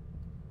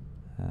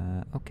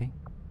 Okay.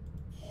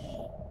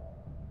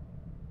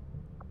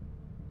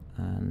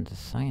 And the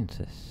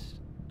scientist.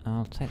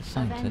 I'll take the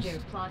scientist. Avenger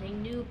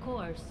plotting new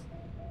course.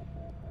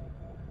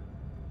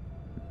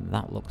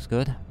 That looks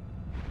good.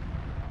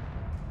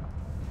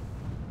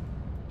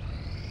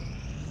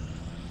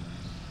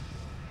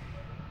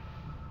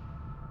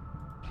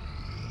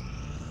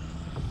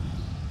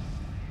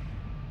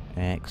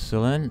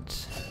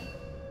 Excellent.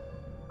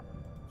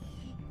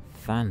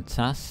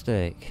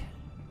 Fantastic.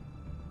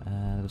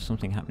 There was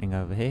something happening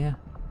over here.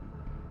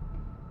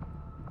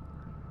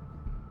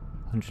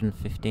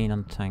 115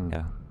 on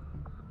Tango.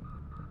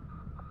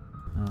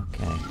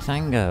 Okay,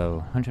 Tango,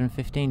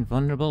 115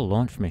 vulnerable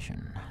launch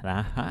mission.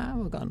 Aha,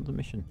 we've got another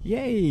mission.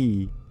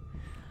 Yay!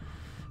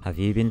 Have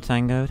you been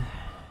tangoed?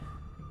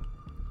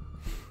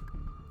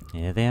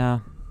 Here they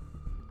are.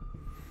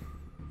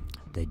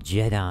 The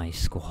Jedi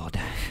Squad.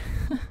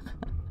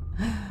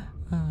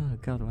 Oh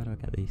god, where do I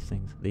get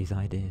these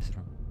ideas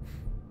from?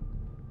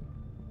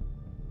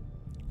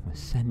 We're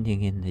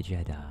sending in the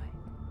Jedi.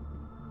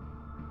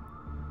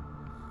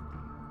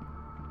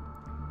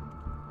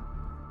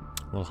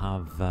 We'll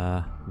have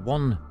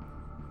one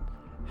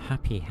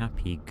happy,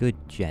 good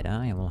Jedi,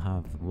 and we'll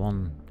have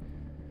one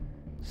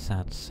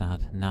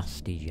sad,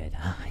 nasty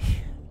Jedi.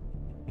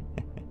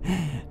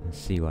 And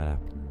see what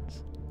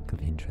happens. Could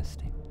be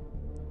interesting.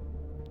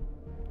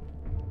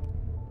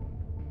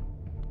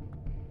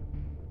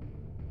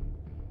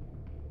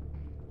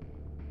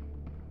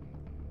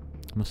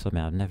 I must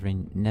admit, I've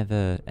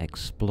never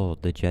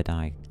explored the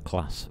Jedi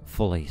class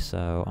fully,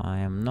 so I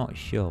am not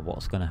sure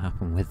what's going to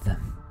happen with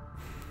them.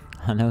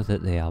 I know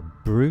that they are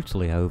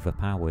brutally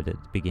overpowered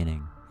at the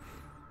beginning,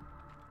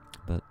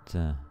 but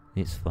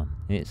it's fun.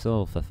 It's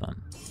all for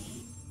fun.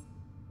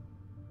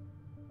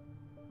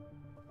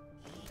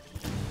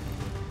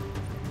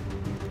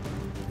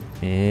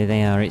 Here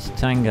they are, it's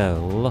Tango.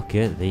 Look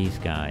at these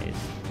guys.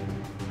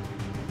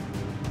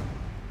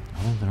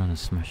 Oh, they're on a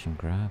smash and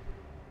grab.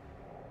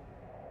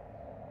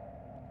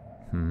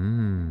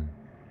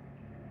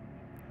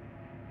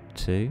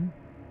 2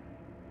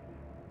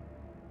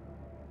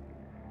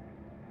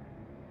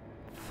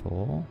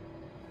 4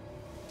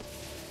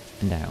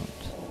 and out.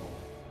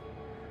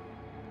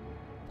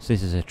 So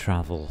this is a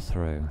travel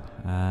through.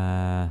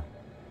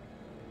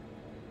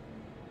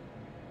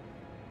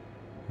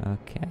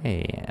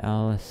 Okay,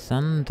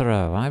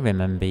 Alessandro, I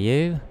remember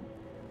you.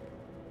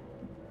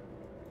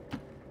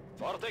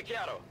 Forte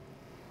chiaro.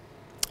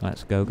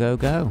 Let's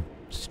go.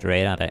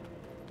 Straight at it.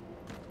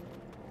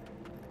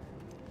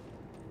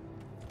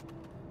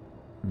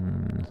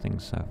 Nothing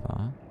so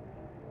far.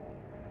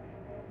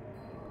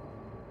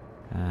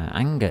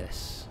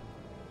 Angus.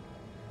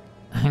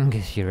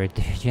 Angus, you're a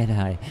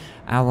Jedi.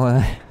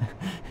 Our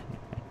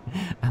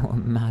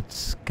Mad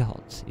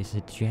Scott is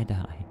a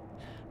Jedi.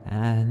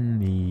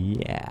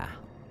 Yeah.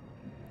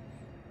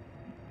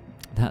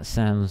 That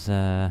sounds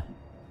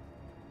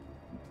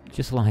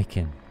just like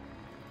him.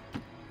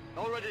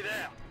 Already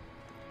there.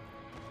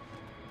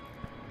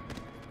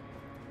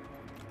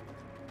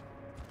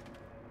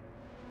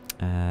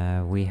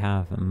 We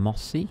have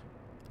Mossy,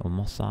 or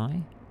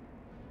Mossai.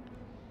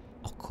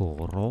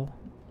 Okoro.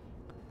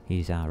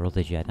 He's our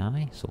other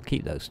Jedi, so we'll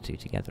keep those two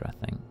together, I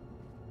think.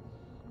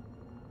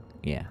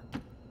 Yeah.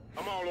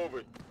 I'm all over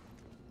it.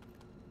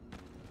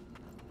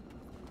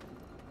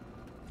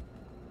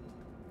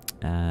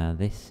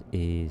 This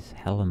is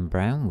Helen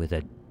Brown with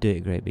a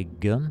dirty great big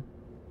gun.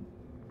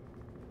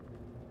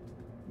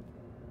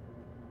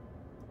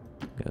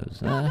 Goes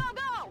there. Go,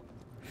 go!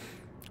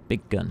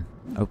 Big gun,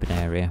 open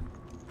area.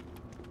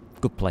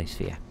 Good place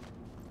for you.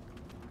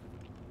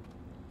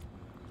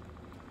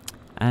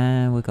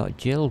 And we've got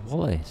Jill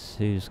Wallace,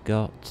 who's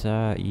got,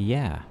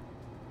 yeah,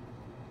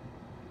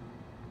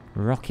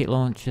 rocket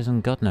launchers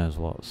and God knows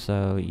what,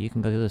 so you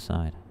can go to the other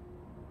side.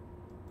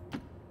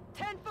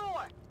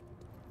 10-4.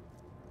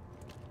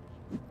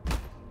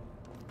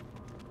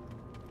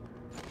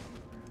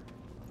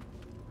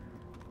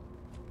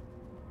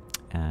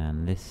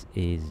 And this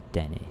is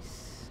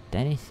Dennis.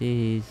 Dennis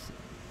is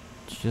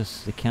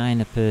just the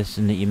kind of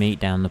person that you meet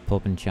down the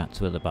pub and chat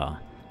to at the bar.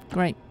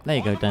 Great, there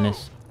you go,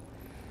 Dennis.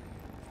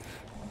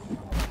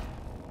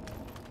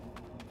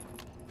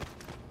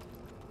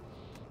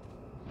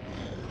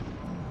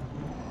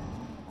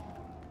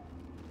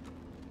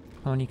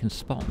 Oh, and you can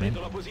spot me.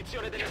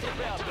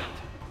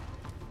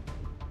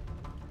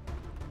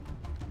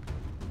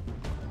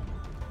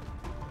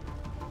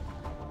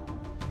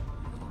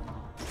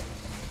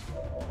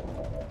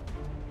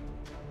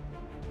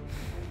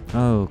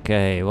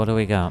 Okay, what do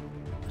we got?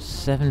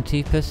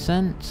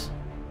 70%?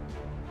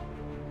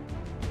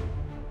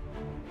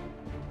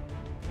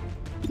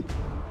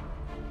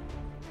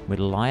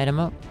 We'll light them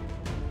up.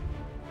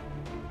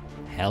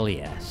 hell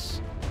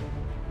yes.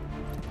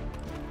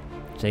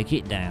 Take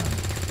it down.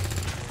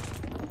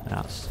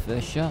 That's the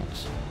first shot.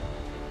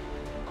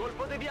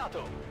 Colpo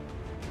deviato.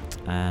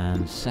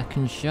 And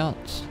second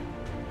shot.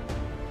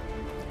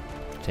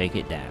 Take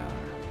it down.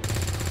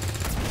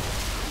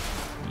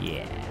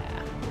 Yeah.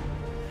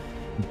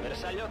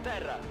 Bersaglio a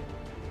terra.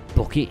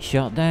 Bucket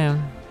shot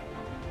down.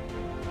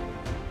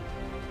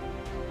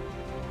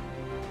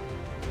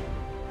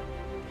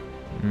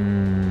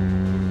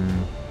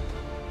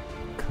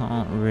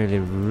 Can't really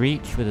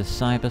reach with a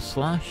cyber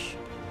slash.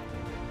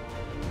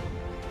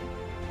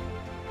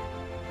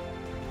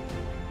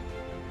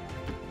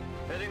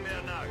 Heading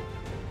there now.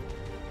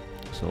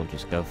 So we'll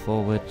just go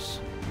forwards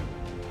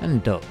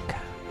and duck.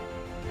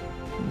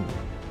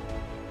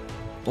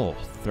 Or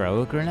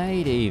throw a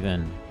grenade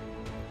even.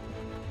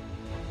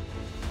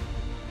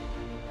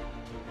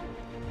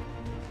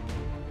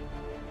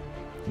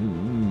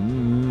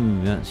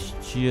 That's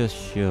just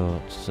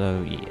short,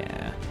 so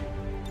yeah.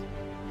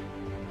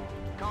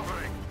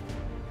 Covering.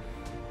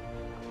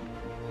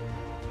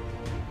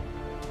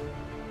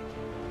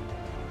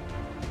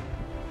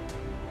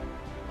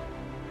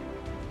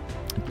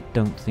 I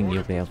don't think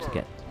you'll be able to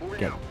get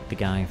the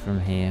guy from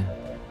here.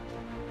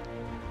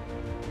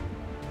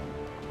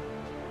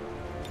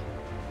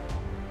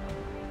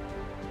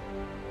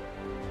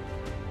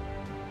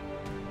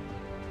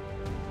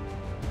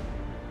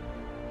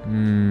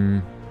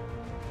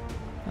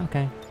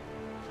 Okay.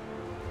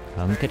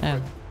 Hunker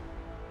down.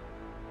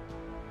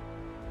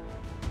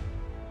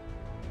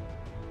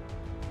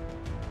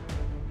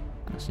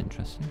 That's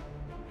interesting.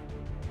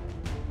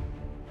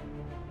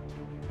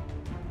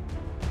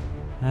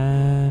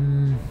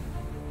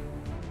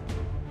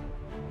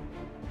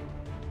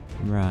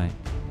 Right.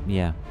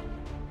 Yeah.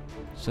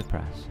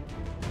 Suppress.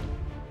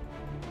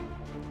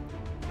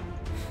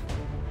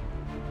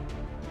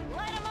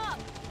 Light him up!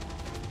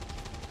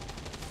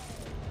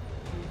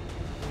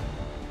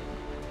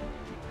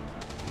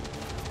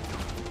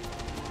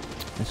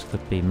 This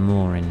could be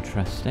more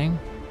interesting.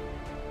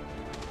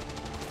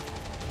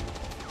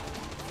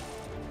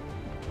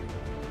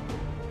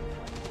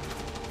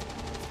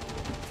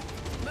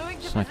 Moving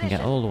to So I can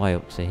get position. all the way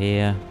up to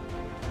here.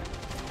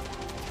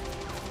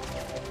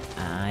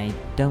 I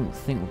don't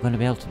think we're going to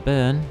be able to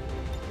burn.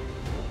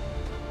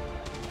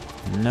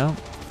 No.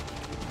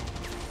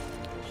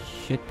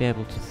 Should be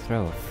able to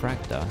throw a frag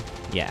though.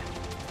 Yeah.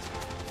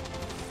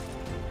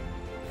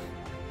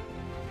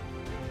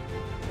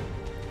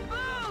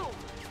 Boom!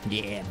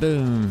 Yeah,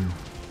 boom.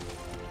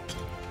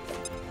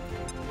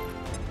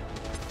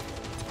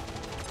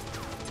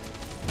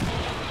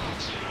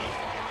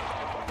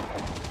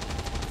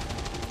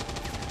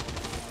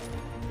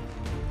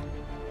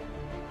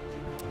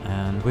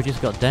 And we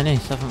just got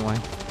Dennis, haven't we?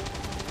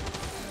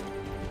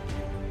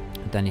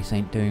 Dennis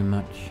ain't doing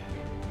much.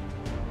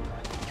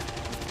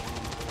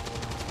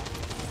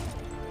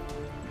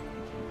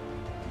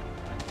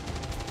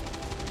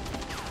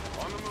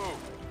 On the move.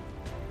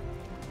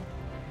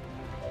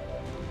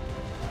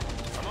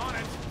 I'm on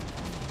it.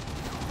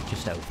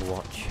 Just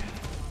Overwatch.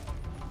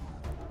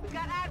 We've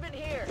got admin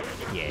here.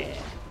 Yeah.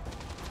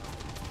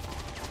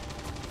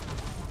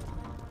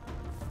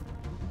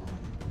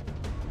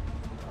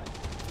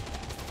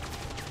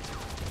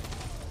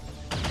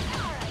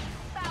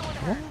 That one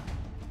What? hurt.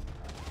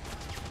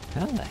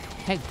 How the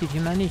heck did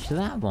you manage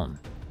that one?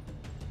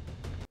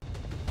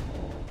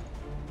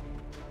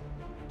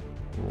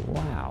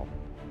 Wow.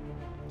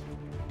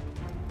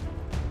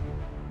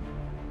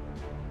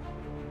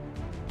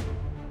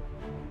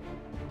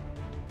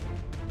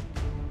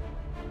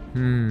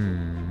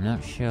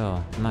 Not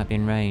sure. Might be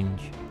in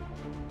range.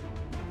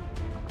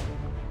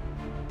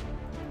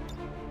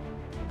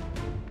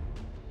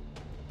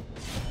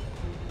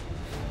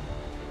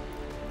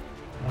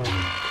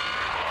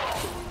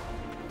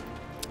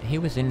 He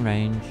was in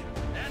range.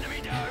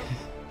 Enemy down.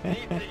 Need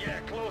to get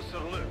a closer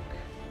look.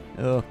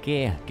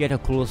 Okay, get a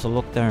closer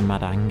look there,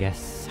 Mad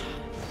Angus.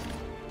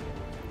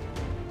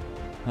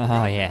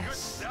 Oh Good yes.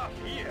 stuff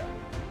here.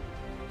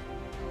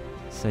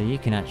 So you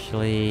can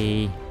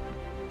actually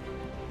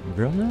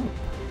run up.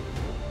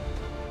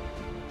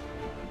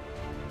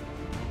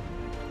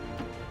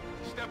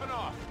 Stepping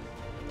off.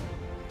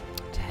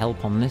 To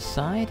help on this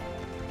side.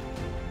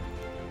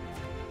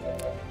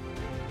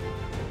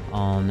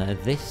 On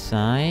this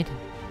side,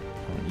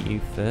 I want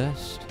you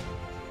first.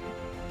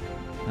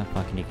 How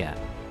far can you get?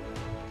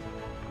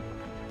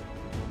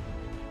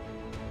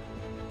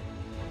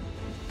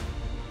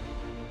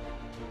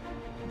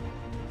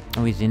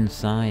 Oh, he's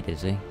inside,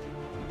 is he?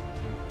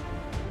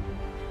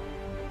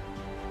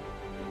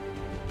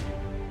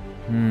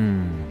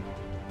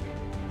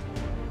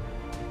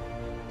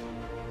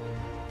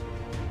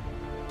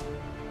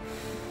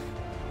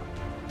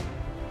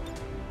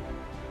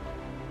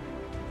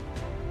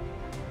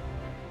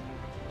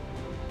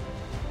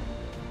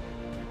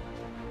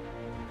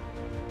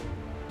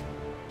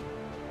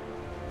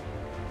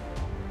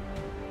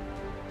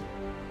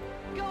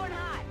 Going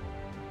high.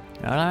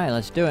 Alright,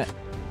 let's do it.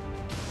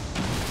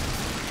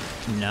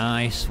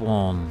 Nice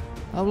one.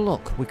 Oh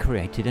look, we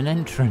created an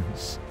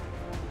entrance.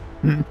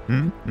 Whoops.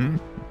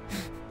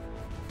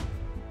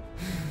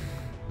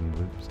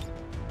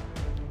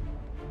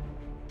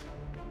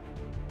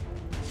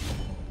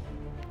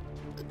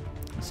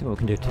 Let's see what we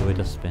can do to a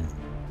dustbin.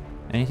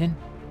 Anything?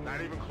 Not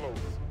even close.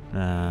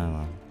 Ah,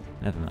 well,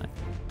 never mind.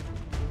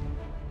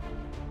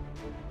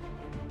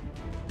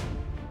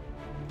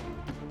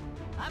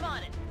 I'm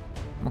on it.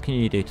 What can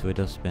you do to a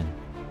dustbin?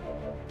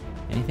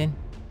 Anything?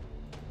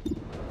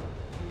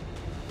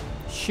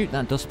 Shoot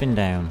that dustbin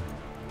down.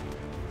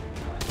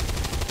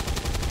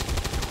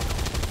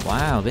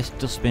 Wow, this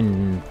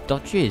dustbin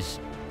dodges.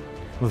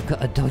 We've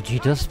got a dodgy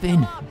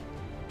dustbin.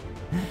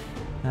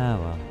 Ah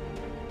well.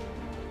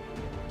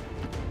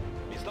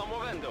 Mi sto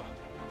muovendo.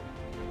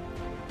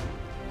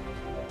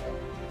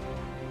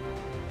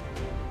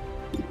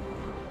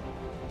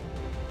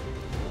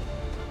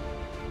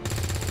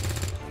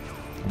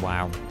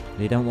 Wow.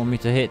 They don't want me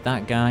to hit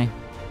that guy.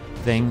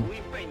 Thing.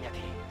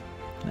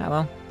 Ah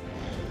well.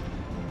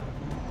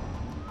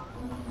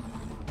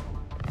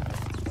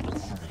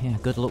 Yeah,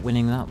 good luck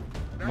winning that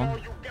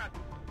one.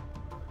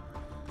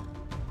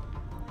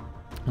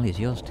 Well, it's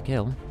yours to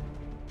kill.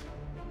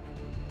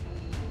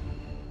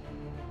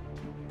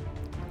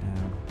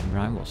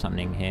 Right, what's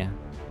happening here?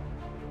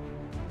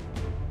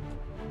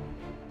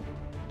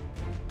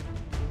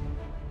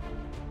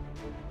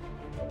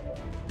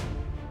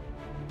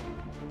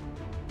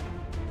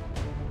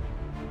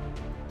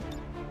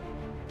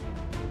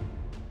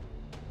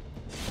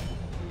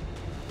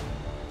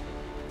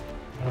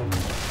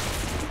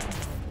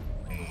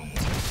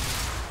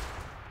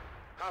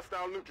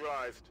 Hostile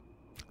neutralized.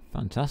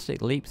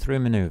 Fantastic leap through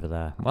maneuver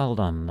there. Well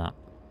done, that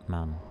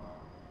man.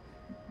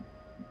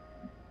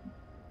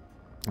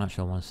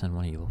 Actually, I want to send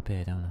one of you up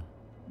here, don't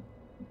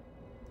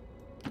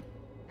I?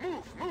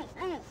 Move, move,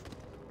 move!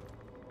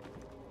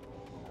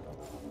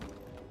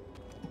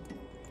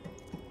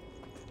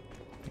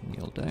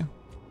 You'll do.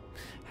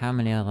 How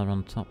many are there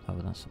on top,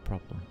 though? That's the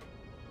problem.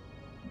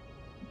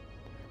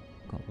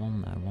 Got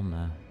one there, one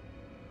there.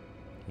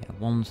 Yeah,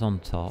 one's on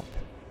top.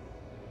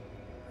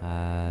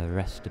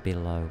 Rest are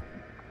below.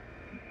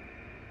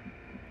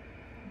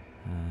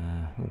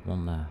 Oh,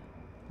 one there.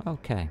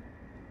 Okay.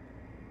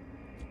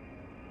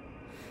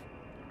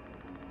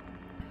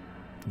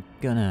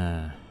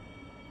 Gonna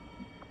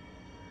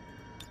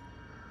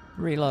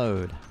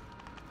reload.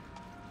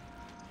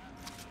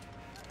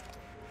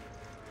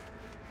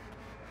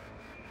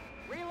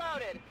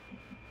 Reloaded.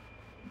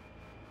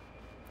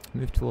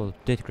 Move towards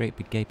dead great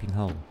big gaping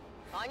hole.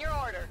 On your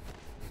order.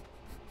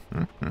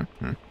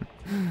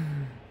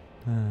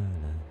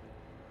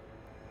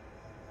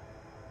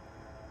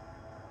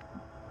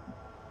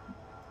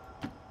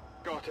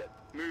 Got it.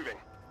 Moving.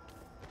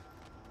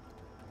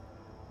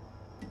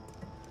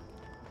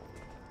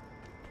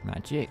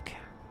 Magic.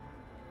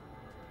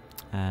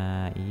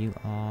 You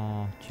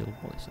are chill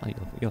voice. Oh,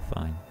 you're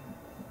fine.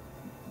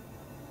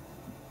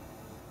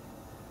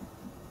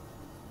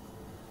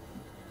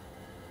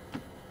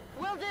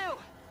 Will do.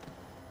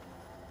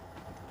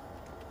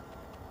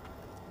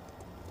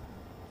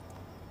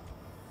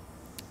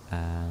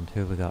 And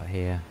who have we got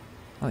here?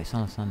 Oh, it's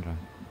Alessandro.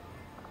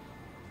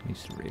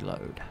 Needs to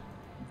reload.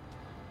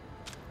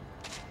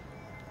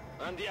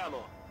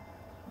 Andiamo.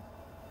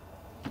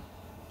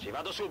 Ci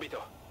vado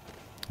subito.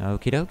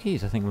 Okie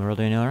dokies, I think we're all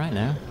doing alright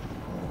now.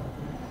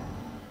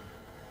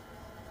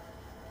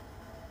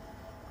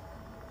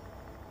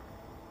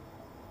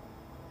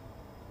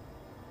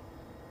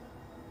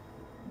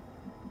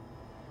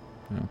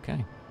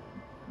 Okay.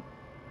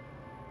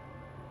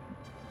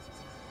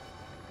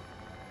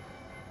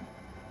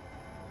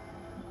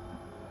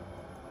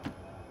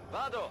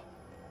 Vado.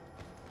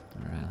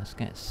 Alright, let's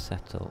get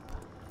set up.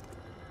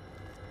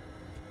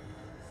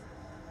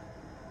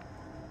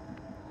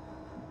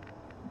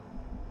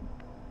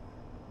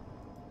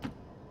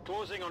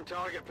 Closing on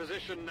target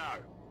position now.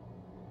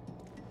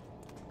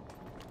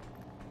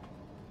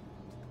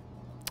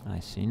 I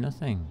see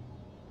nothing.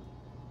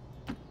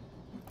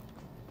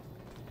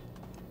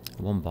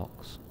 One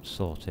box.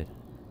 Sorted.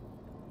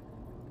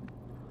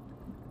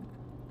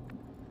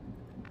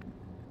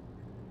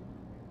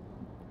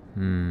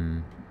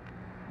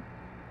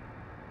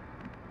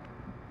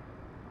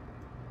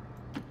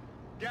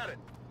 Got it.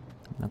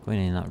 Not going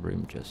in that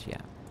room just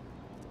yet.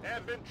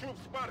 Have been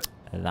troops spotted.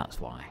 That's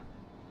why.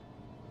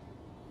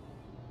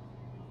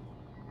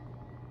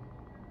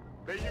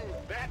 They use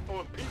that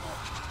on people.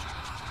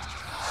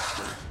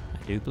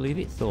 I do believe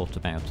it thought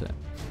about it.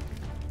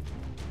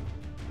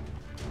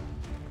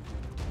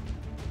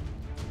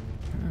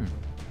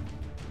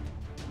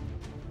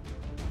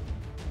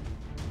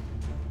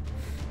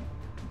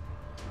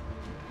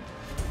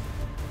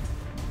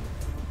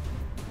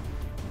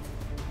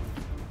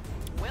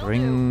 Will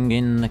Bring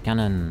in the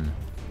cannon.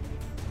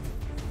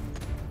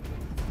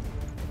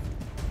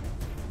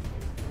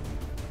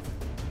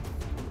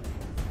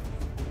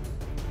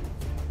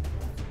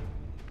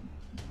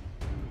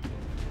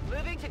 do.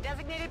 Moving to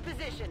designated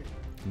position.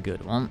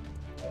 Good one.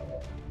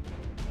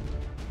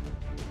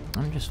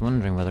 I'm just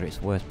wondering whether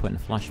it's worth putting a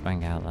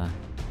flashbang out there.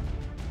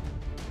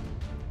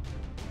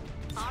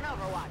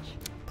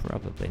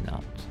 Probably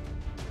not.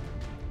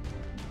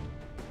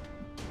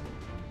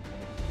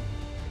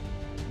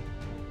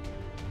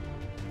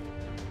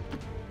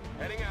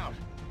 Heading out.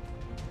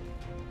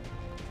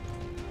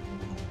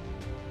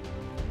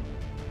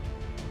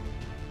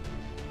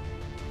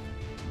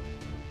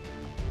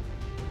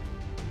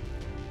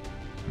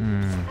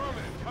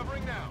 Affirmative,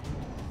 covering now.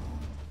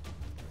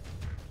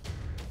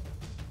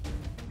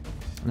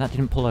 And that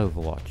didn't pull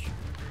Overwatch.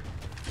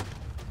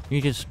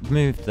 You just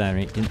moved there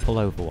and it didn't pull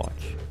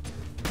Overwatch.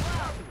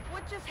 Wow,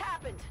 what just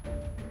happened?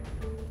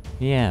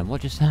 Yeah,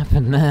 what just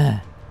happened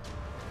there?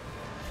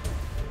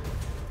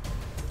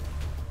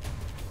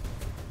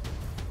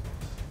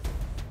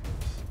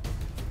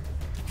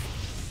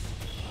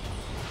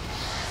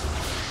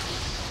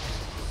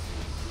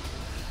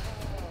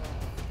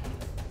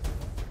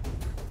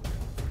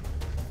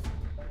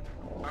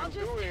 I'll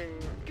just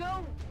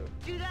go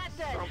do that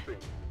then.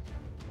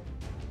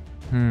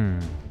 Hmm.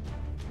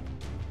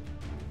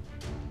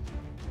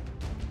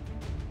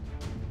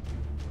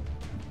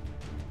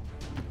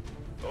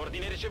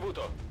 Ordine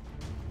ricevuto.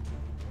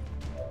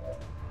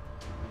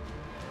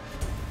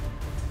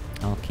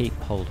 I'll keep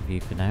hold of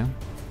you for now.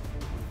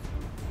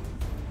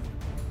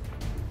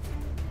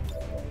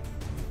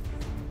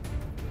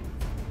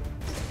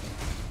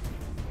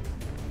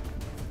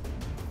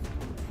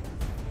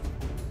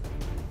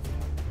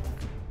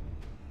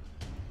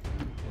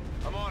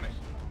 I'm on it.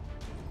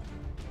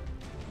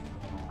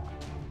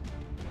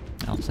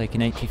 I'll take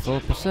an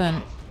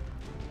 84%.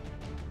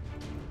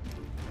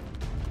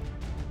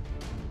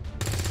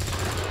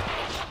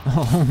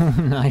 Oh,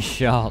 nice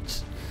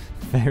shot.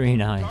 Very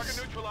Target nice.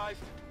 neutralized.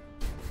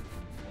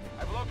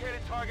 I've located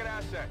target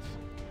assets.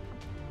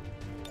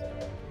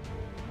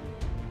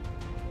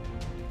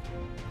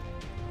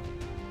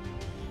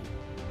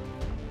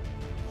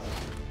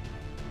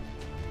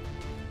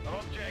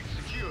 Object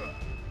secure.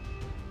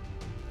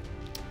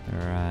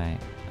 Right.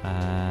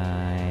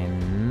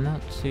 I'm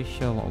not too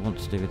sure what I want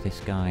to do with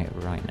this guy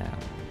right now.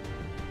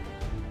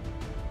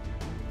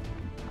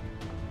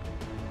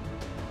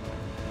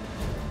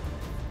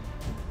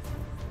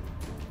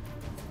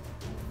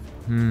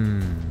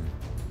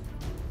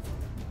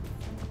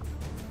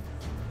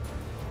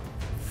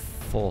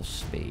 Force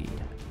speed.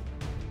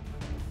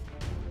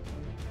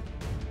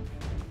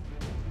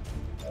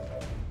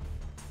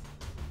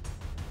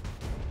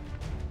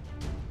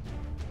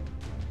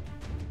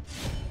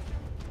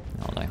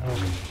 Oh no.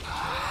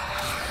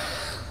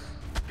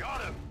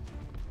 Got him.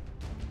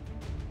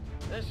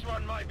 This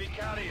one might be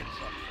carrying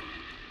something.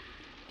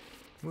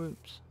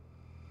 Whoops.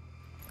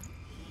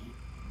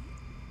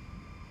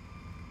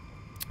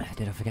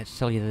 Did I forget to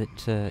tell you that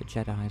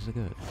Jedis are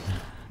good?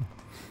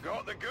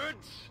 Got the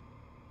goods?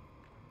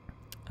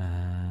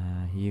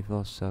 You've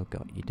also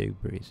got your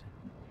doobies.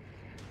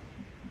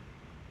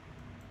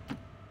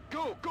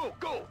 Go, go,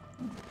 go!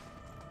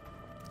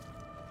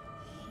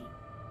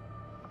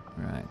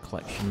 Right,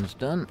 collection's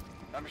done.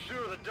 I'm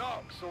sure the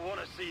docs will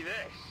want to see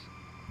this.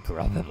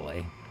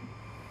 Probably.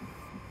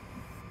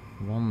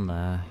 One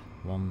there,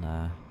 one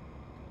there.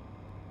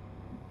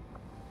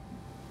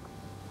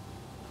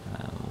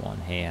 And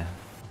one here.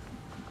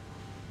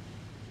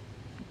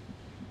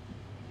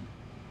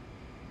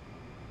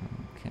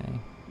 Okay.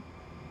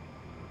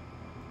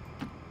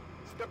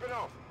 Stepping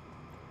off.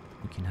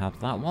 You can have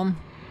that one.